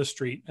stopped you on the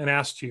street and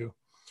asked you,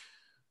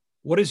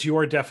 what is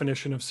your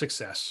definition of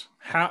success?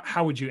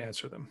 How would you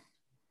answer them?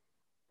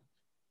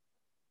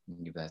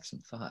 Give that some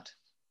thought.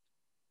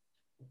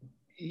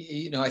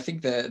 I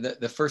think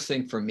the first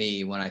thing for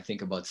me when I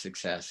think about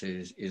success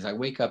is I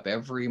wake up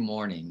every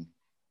morning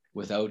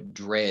without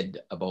dread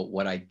about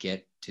what I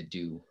get to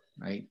do,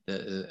 right?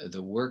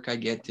 The work I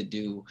get to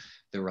do,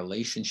 the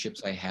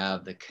relationships I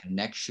have, the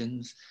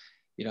connections.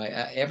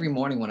 Every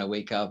morning when I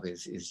wake up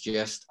is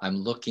just, I'm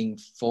looking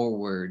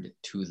forward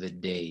to the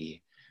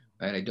day,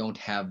 right? I don't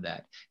have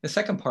that. The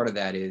second part of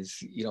that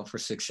is, for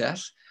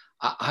success,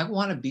 I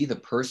want to be the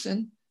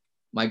person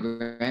my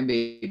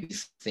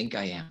grandbabies think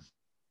I am,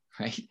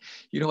 right?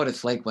 You know what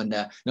it's like when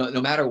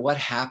no matter what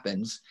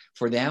happens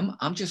for them,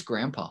 I'm just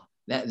grandpa.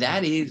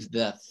 That is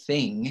the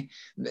thing.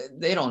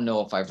 They don't know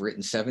if I've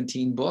written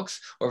 17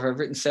 books or if I've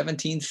written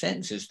 17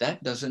 sentences.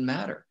 That doesn't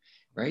matter,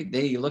 right?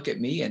 They look at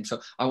me, and so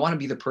I want to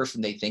be the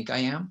person they think I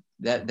am.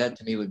 That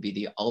to me would be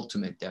the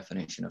ultimate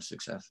definition of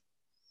success.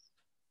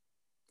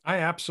 I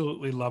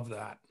absolutely love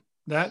that.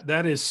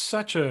 That is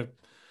such a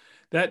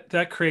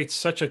that creates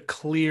such a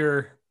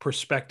clear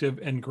perspective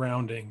and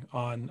grounding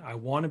on, I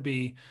want to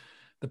be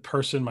the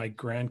person my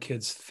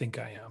grandkids think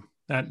I am.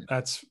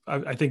 That's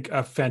I think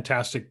a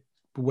fantastic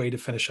way to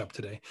finish up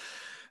today.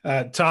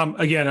 Tom,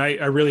 again,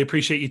 I really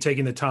appreciate you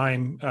taking the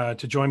time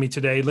to join me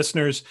today.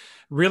 Listeners,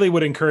 really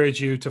would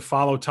encourage you to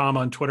follow Tom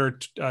on Twitter.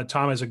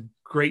 Tom has a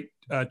great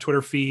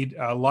Twitter feed,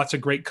 lots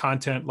of great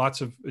content,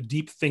 lots of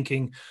deep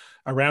thinking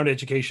around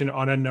education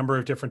on a number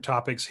of different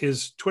topics.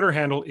 His Twitter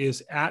handle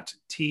is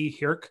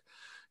 @THirk.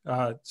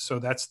 So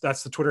that's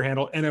the Twitter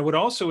handle. And I would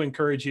also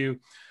encourage you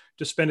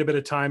to spend a bit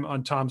of time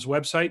on Tom's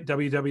website,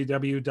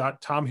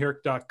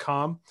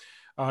 www.tomhirk.com.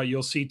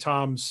 You'll see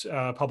Tom's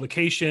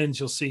publications.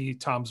 You'll see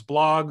Tom's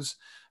blogs.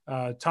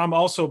 Tom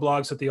also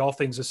blogs at the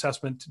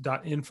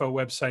allthingsassessment.info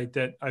website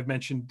that I've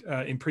mentioned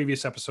in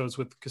previous episodes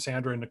with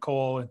Cassandra and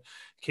Nicole and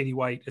Katie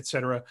White, et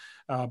cetera.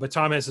 But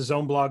Tom has his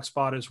own blog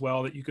spot as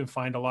well that you can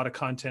find a lot of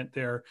content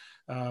there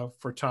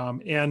for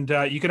Tom. And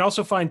you can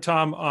also find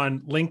Tom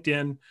on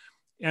LinkedIn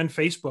and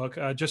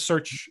Facebook. Just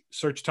search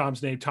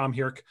Tom's name, Tom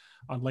Hirk,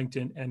 on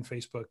LinkedIn and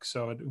Facebook.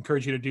 So I'd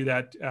encourage you to do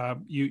that.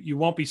 You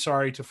won't be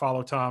sorry to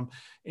follow Tom,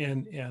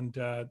 and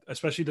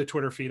especially the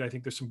Twitter feed. I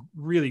think there's some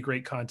really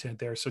great content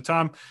there. So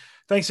Tom,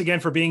 thanks again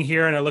for being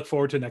here, and I look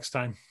forward to next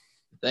time.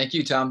 Thank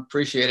you, Tom.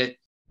 Appreciate it.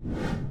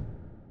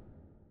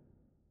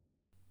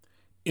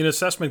 In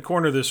Assessment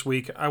Corner this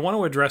week, I want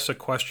to address a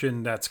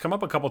question that's come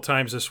up a couple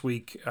times this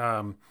week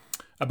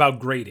about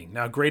grading.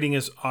 Now, grading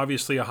is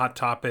obviously a hot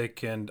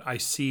topic, and I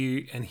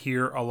see and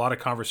hear a lot of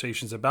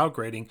conversations about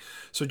grading.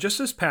 So just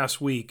this past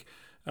week,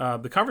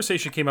 the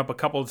conversation came up a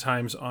couple of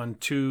times on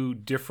 2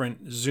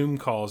 different Zoom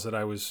calls that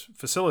I was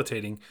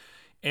facilitating.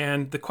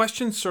 And the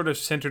question sort of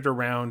centered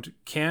around,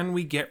 can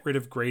we get rid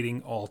of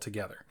grading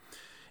altogether?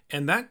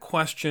 And that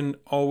question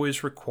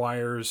always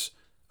requires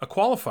a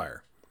qualifier.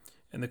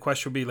 And the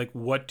question would be like,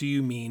 what do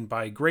you mean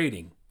by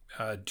grading?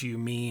 Do you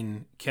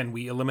mean, can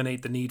we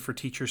eliminate the need for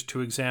teachers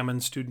to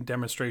examine student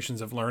demonstrations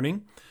of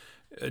learning?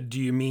 Do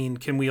you mean,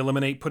 can we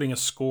eliminate putting a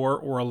score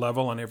or a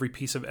level on every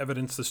piece of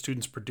evidence the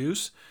students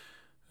produce?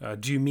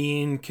 Do you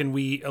mean, can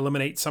we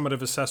eliminate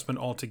summative assessment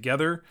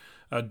altogether?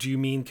 Do you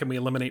mean, can we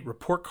eliminate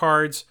report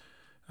cards?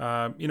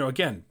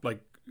 Again,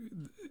 like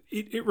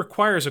it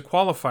requires a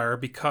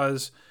qualifier,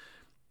 because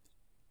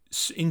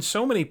in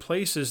so many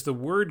places, the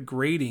word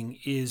grading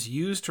is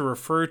used to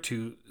refer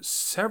to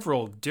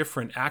several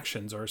different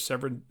actions or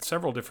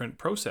several different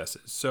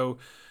processes. So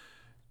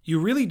you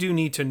really do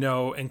need to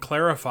know and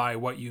clarify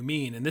what you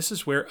mean. And this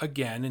is where,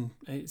 again, and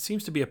it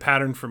seems to be a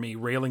pattern for me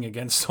railing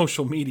against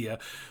social media,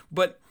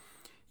 but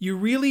you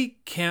really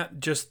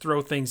can't just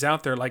throw things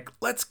out there like,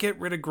 let's get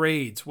rid of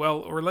grades,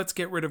 or let's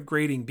get rid of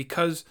grading,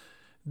 because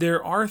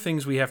there are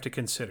things we have to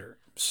consider.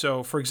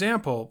 So, for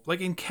example,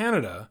 like in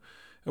Canada,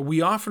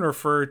 we often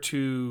refer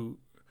to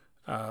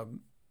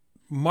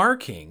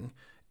marking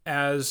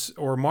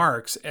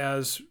marks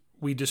as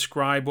we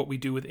describe what we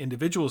do with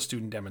individual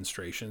student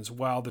demonstrations,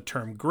 while the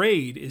term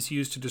grade is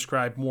used to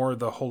describe more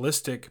the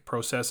holistic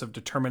process of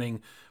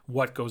determining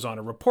what goes on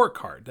a report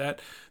card.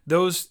 That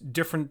those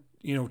different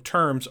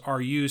terms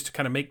are used to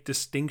kind of make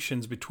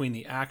distinctions between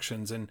the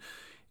actions, and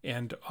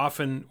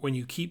often when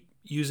you keep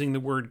using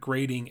the word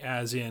grading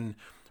as in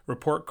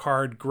report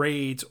card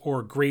grades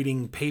or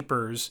grading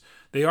papers,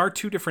 they are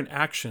 2 different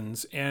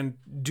actions and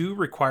do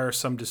require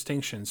some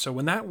distinction. So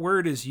when that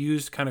word is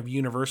used kind of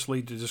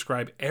universally to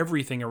describe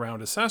everything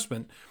around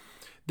assessment,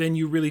 then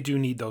you really do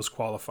need those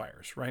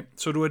qualifiers, right?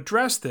 So to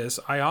address this,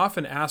 I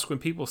often ask, when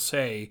people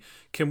say,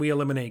 can we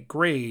eliminate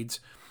grades?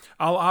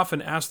 I'll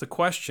often ask the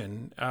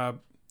question,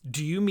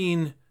 do you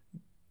mean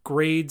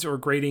grades or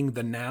grading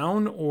the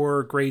noun,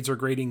 or grades or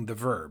grading the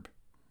verb?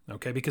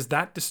 Okay, because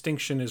that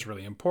distinction is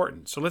really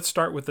important. So let's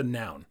start with the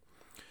noun.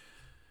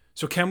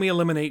 So can we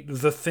eliminate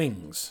the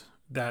things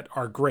that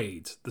are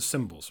grades, the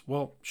symbols?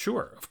 Well,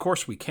 sure, of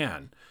course we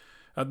can.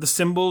 The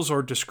symbols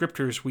or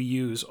descriptors we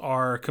use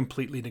are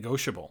completely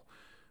negotiable.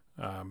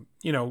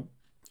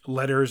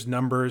 Letters,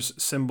 numbers,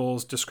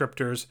 symbols,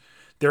 descriptors,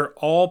 they're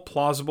all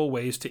plausible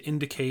ways to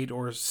indicate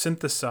or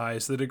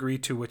synthesize the degree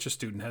to which a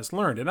student has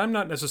learned. And I'm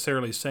not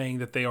necessarily saying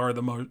that they are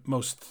the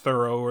most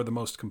thorough or the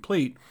most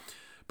complete,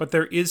 but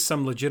there is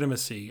some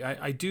legitimacy.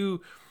 I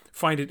do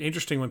find it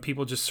interesting when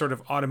people just sort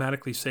of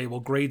automatically say, well,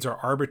 grades are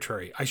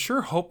arbitrary. I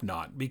sure hope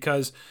not,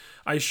 because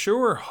I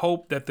sure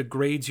hope that the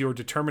grades you're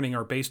determining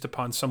are based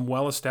upon some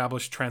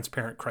well-established,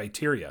 transparent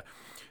criteria.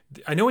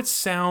 I know it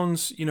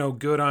sounds,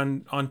 good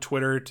on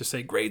Twitter to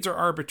say grades are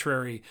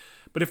arbitrary,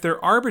 but if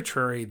they're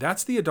arbitrary,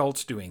 that's the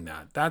adults doing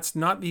that. That's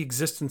not the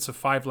existence of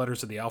 5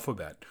 letters of the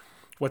alphabet.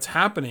 What's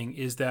happening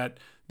is that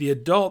the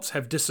adults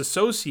have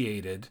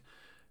disassociated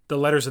the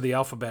letters of the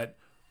alphabet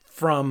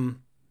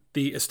from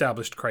the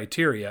established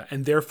criteria,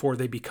 and therefore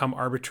they become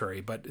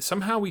arbitrary. But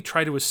somehow we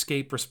try to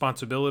escape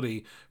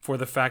responsibility for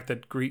the fact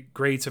that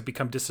grades have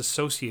become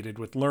disassociated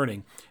with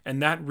learning,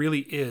 and that really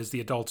is the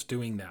adults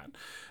doing that.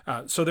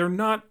 So they're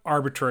not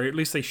arbitrary, at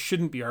least they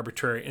shouldn't be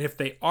arbitrary. And if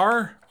they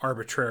are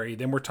arbitrary,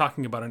 then we're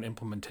talking about an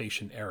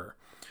implementation error.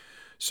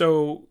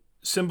 So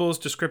symbols,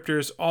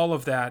 descriptors, all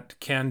of that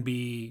can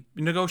be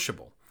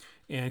negotiable.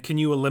 And can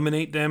you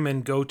eliminate them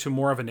and go to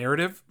more of a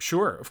narrative?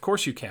 Sure, of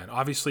course you can.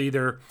 Obviously,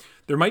 there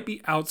might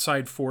be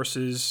outside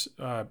forces,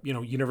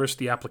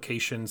 university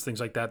applications, things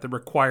like that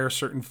require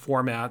certain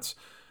formats.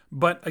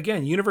 But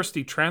again,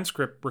 university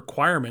transcript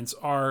requirements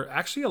are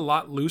actually a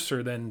lot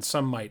looser than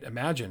some might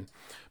imagine.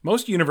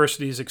 Most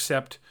universities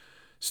accept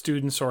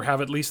students, or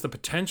have at least the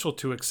potential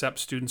to accept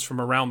students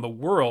from around the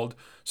world,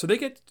 so they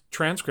get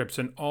transcripts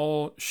in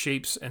all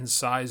shapes and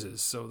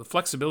sizes. So the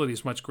flexibility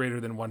is much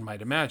greater than one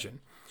might imagine.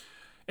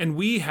 And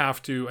we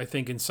have to, I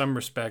think, in some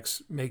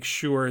respects, make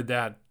sure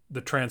that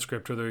the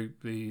transcript or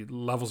the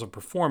levels of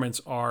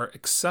performance are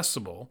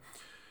accessible,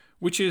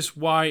 which is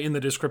why in the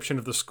description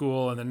of the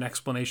school and an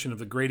explanation of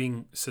the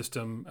grading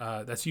system,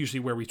 that's usually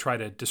where we try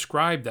to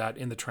describe that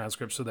in the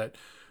transcript so that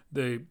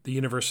the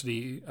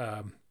university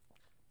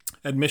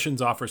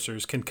admissions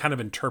officers can kind of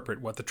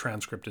interpret what the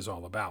transcript is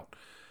all about.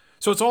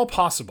 So it's all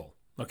possible.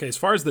 Okay, as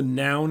far as the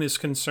noun is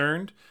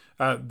concerned,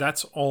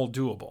 that's all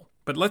doable.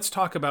 But let's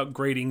talk about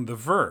grading the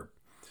verb.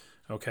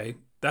 Okay,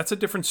 that's a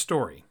different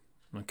story.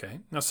 Okay,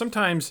 now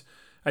sometimes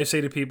I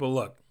say to people,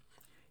 look,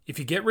 if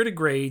you get rid of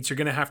grades, you're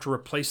going to have to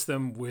replace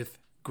them with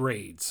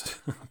grades.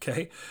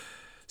 Okay,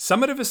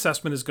 summative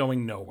assessment is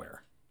going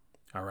nowhere.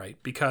 All right,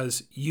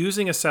 because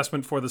using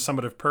assessment for the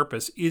summative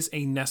purpose is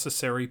a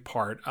necessary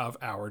part of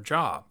our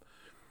job.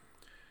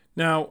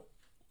 Now,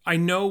 I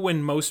know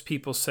when most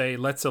people say,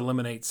 let's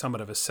eliminate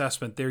summative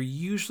assessment, they're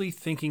usually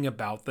thinking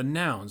about the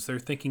nouns. They're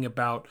thinking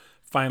about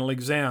final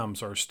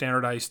exams or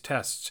standardized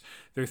tests.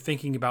 They're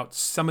thinking about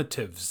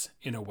summatives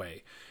in a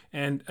way.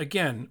 And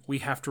again, we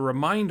have to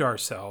remind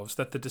ourselves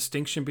that the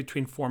distinction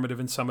between formative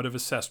and summative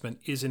assessment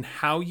is in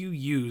how you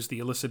use the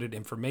elicited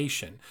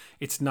information.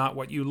 It's not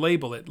what you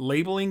label it.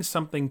 Labeling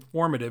something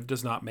formative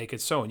does not make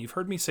it so. And you've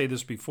heard me say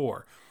this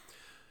before.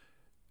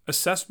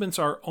 Assessments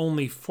are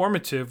only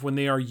formative when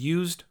they are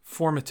used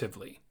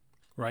formatively,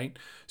 right?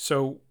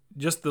 So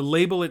just the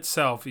label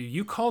itself,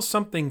 you call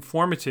something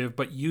formative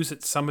but use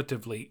it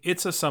summatively,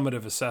 it's a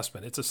summative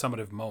assessment. It's a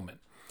summative moment.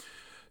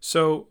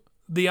 So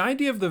the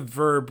idea of the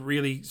verb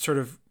really sort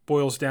of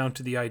boils down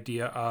to the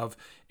idea of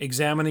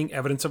examining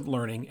evidence of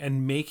learning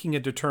and making a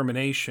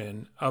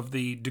determination of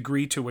the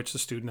degree to which the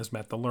student has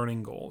met the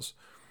learning goals.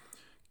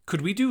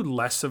 Could we do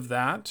less of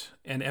that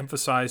and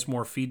emphasize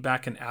more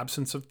feedback and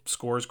absence of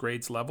scores,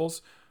 grades,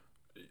 levels?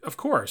 Of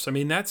course. I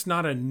mean, that's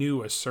not a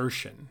new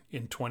assertion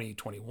in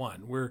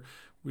 2021.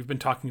 We've been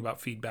talking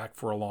about feedback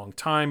for a long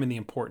time and the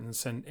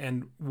importance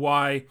and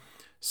why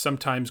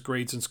sometimes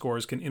grades and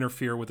scores can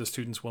interfere with a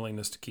student's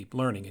willingness to keep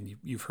learning. And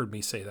you've heard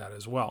me say that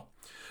as well.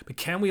 But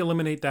can we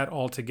eliminate that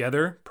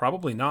altogether?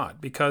 Probably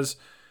not, because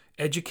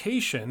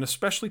education,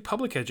 especially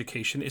public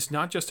education, is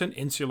not just an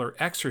insular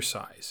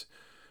exercise.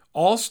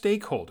 All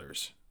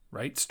stakeholders,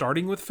 right,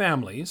 starting with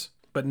families,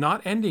 but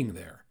not ending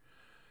there,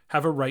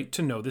 have a right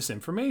to know this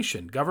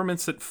information.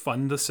 Governments that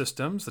fund the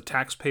systems, the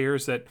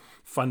taxpayers that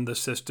fund the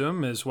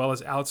system, as well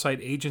as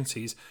outside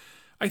agencies,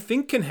 I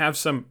think can have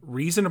some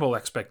reasonable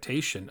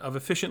expectation of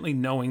efficiently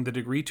knowing the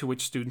degree to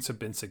which students have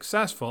been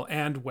successful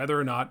and whether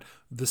or not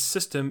the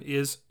system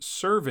is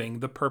serving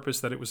the purpose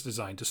that it was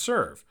designed to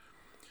serve.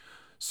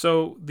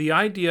 So the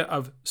idea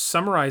of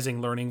summarizing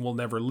learning will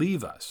never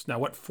leave us. Now,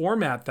 what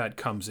format that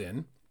comes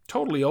in,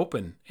 totally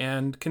open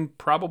and can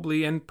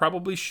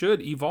probably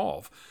should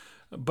evolve.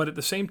 But at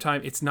the same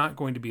time, it's not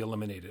going to be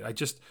eliminated.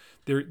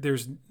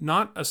 There's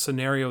not a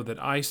scenario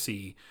that I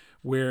see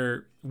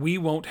where we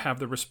won't have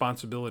the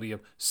responsibility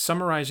of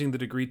summarizing the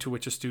degree to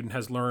which a student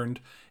has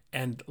learned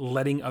and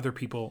letting other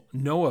people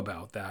know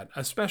about that,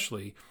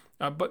 especially.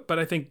 But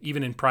I think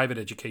even in private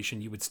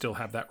education, you would still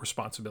have that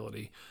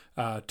responsibility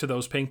to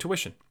those paying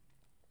tuition.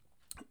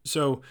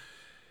 So,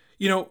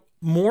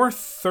 more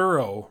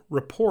thorough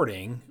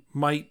reporting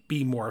might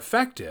be more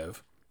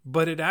effective,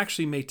 but it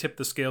actually may tip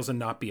the scales and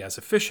not be as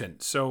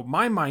efficient. So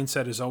my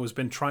mindset has always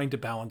been trying to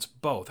balance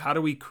both. How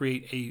do we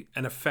create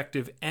an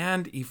effective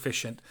and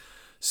efficient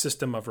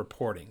system of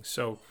reporting?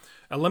 So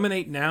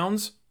eliminate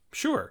nouns?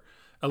 Sure.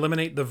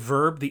 Eliminate the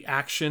verb, the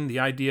action, the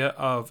idea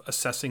of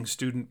assessing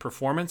student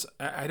performance?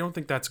 I don't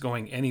think that's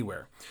going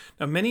anywhere.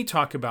 Now, many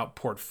talk about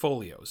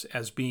portfolios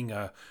as being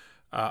a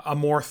a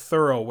more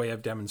thorough way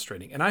of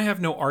demonstrating. And I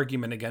have no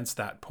argument against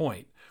that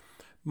point.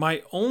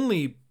 My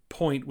only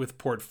point with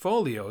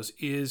portfolios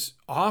is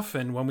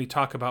often when we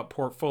talk about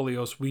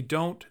portfolios, we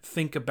don't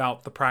think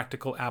about the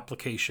practical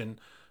application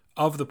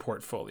of the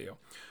portfolio.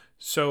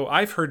 So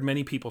I've heard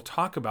many people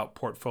talk about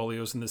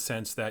portfolios in the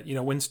sense that,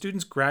 when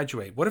students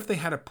graduate, what if they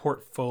had a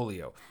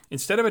portfolio?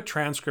 Instead of a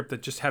transcript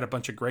that just had a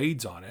bunch of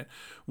grades on it,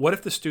 what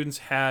if the students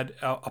had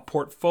a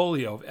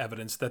portfolio of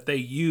evidence that they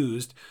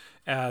used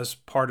as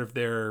part of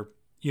their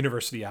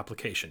university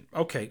application?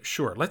 Okay,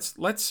 sure.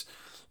 Let's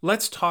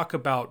talk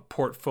about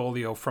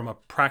portfolio from a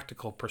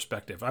practical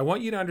perspective. I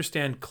want you to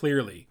understand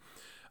clearly,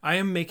 I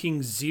am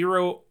making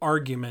zero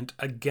argument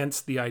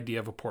against the idea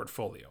of a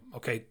portfolio.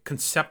 Okay,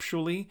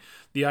 conceptually,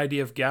 the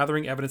idea of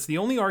gathering evidence, the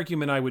only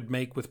argument I would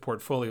make with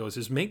portfolios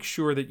is make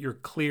sure that you're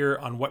clear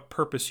on what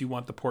purpose you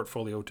want the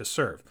portfolio to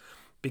serve.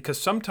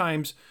 Because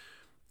sometimes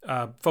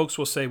folks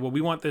will say, well, we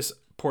want this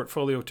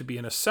portfolio to be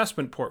an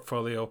assessment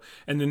portfolio,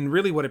 and then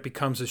really what it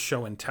becomes is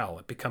show and tell.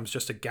 It becomes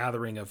just a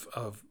gathering of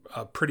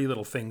pretty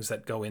little things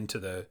that go into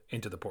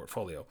the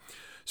portfolio.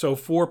 So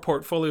for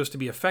portfolios to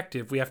be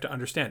effective, we have to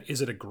understand,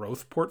 is it a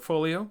growth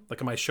portfolio?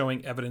 Like, am I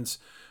showing evidence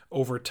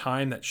over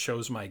time that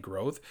shows my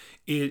growth?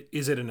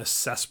 Is it an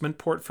assessment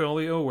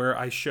portfolio where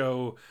I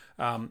show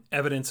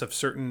evidence of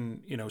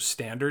certain,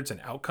 standards and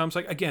outcomes?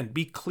 Like, again,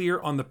 be clear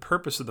on the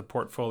purpose of the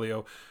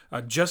portfolio.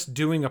 Just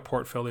doing a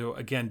portfolio,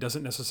 again,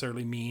 doesn't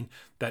necessarily mean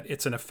that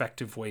it's an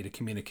effective way to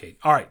communicate.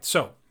 All right,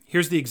 so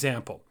here's the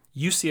example.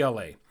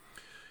 UCLA.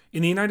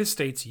 In the United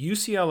States,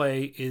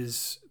 UCLA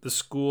is the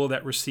school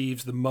that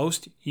receives the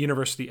most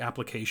university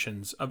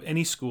applications of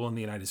any school in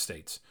the United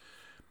States.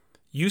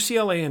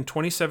 UCLA in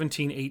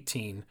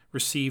 2017-18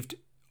 received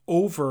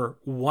over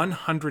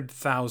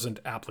 100,000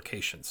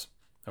 applications.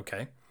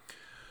 Okay?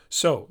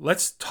 So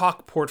let's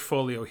talk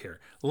portfolio here.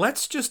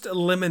 Let's just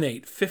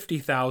eliminate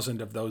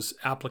 50,000 of those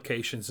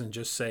applications and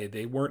just say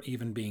they weren't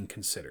even being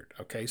considered.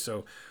 Okay?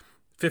 So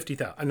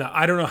 50,000. Now,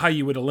 I don't know how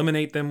you would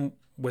eliminate them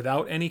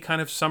without any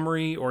kind of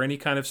summary or any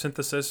kind of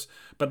synthesis,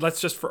 but let's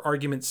just, for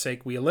argument's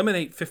sake, we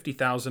eliminate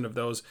 50,000 of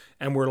those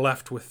and we're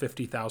left with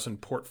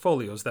 50,000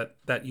 portfolios that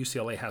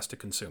UCLA has to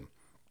consume.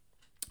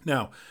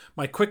 Now,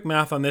 my quick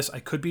math on this, I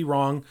could be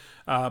wrong,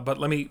 but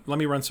let me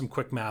run some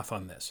quick math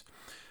on this.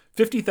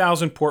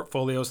 50,000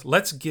 portfolios.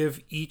 Let's give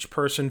each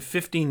person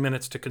 15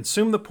 minutes to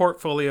consume the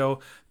portfolio.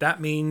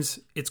 That means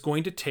it's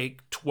going to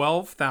take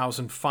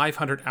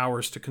 12,500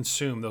 hours to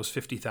consume those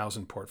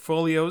 50,000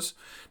 portfolios.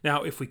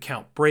 Now, if we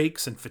count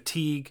breaks and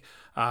fatigue,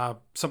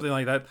 something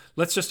like that,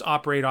 let's just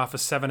operate off a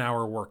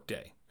 7-hour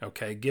workday.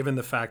 Okay, given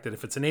the fact that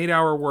if it's an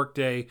 8-hour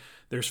workday,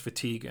 there's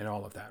fatigue and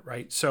all of that,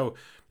 right? So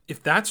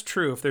if that's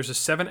true, if there's a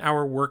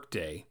 7-hour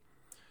workday,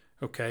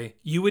 okay,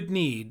 you would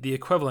need the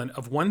equivalent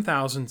of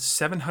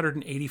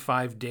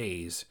 1,785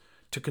 days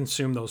to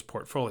consume those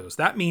portfolios.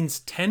 That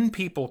means 10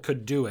 people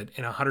could do it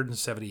in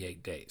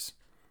 178 days.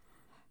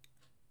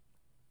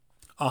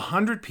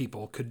 100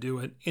 people could do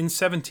it in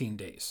 17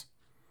 days.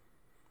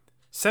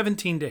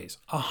 17 days,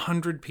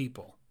 100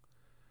 people.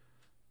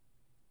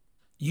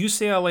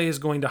 UCLA is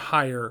going to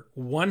hire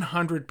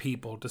 100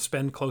 people to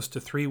spend close to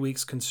 3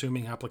 weeks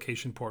consuming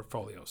application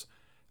portfolios.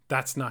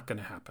 That's not going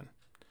to happen.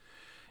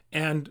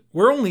 And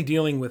we're only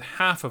dealing with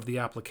half of the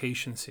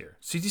applications here.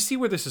 So do you see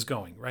where this is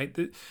going, right?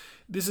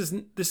 This is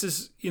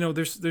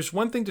there's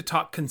one thing to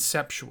talk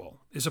conceptual.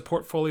 Is a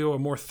portfolio a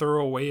more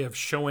thorough way of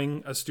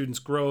showing a student's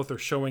growth or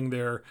showing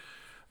their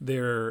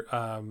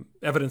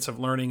evidence of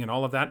learning and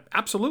all of that?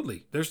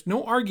 Absolutely. There's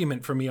no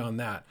argument for me on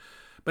that.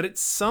 But at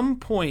some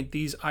point,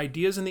 these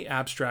ideas in the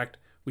abstract,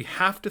 we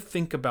have to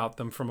think about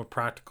them from a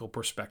practical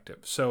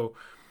perspective. So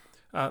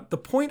the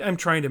point I'm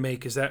trying to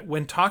make is that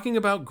when talking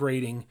about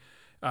grading,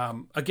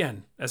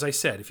 again, as I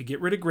said, if you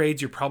get rid of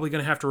grades, you're probably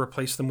going to have to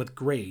replace them with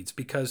grades,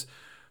 because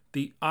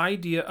the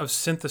idea of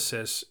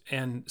synthesis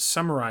and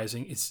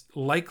summarizing is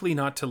likely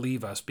not to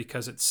leave us,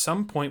 because at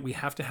some point we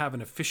have to have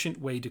an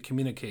efficient way to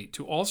communicate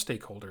to all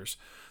stakeholders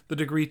the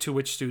degree to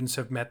which students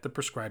have met the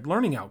prescribed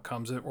learning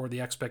outcomes or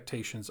the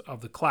expectations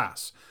of the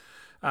class.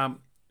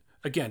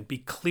 Again, be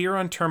clear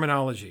on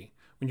terminology.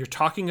 When you're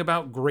talking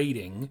about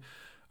grading,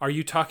 are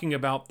you talking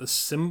about the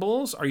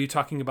symbols? Are you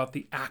talking about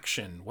the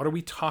action? What are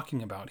we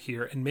talking about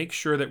here? And make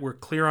sure that we're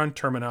clear on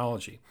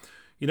terminology.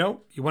 You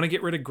want to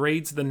get rid of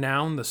grades, the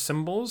noun, the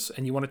symbols,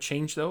 and you want to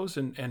change those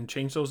and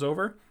change those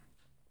over?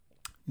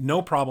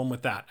 No problem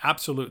with that.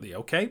 Absolutely.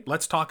 Okay,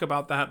 let's talk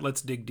about that.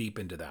 Let's dig deep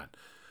into that.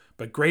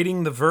 But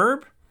grading the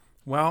verb,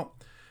 well,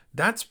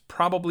 that's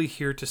probably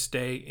here to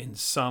stay in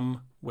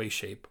some way,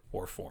 shape,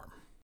 or form.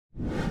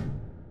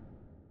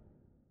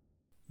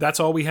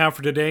 That's all we have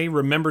for today.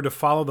 Remember to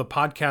follow the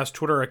podcast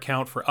Twitter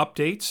account for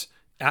updates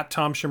at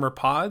Tom Schimmer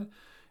Pod,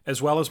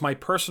 as well as my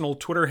personal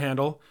Twitter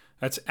handle,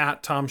 that's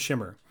at Tom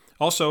Schimmer.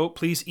 Also,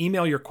 please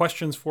email your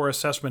questions for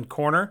Assessment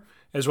Corner,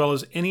 as well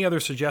as any other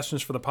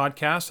suggestions for the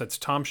podcast. That's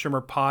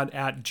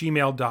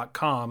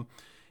tomschimmerpod@gmail.com.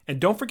 And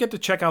don't forget to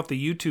check out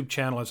the YouTube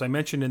channel. As I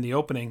mentioned in the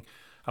opening,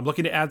 I'm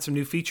looking to add some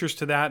new features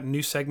to that and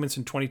new segments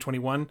in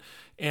 2021.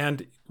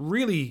 And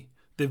really,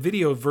 The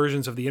video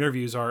versions of the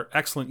interviews are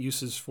excellent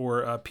uses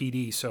for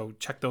PD, so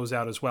check those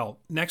out as well.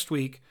 Next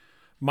week,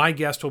 my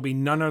guest will be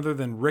none other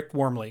than Rick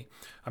Wormeli.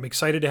 I'm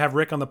excited to have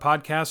Rick on the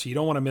podcast, so you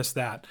don't want to miss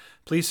that.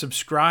 Please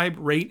subscribe,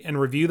 rate, and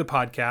review the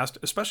podcast,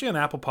 especially on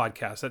Apple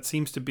Podcasts. That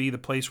seems to be the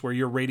place where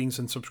your ratings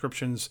and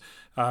subscriptions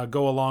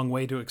go a long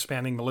way to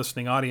expanding the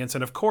listening audience.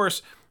 And of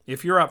course,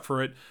 if you're up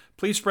for it,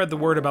 please spread the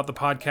word about the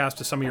podcast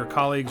to some of your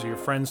colleagues or your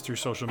friends through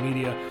social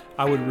media.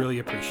 I would really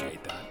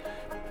appreciate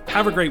that.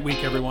 Have a great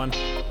week, everyone.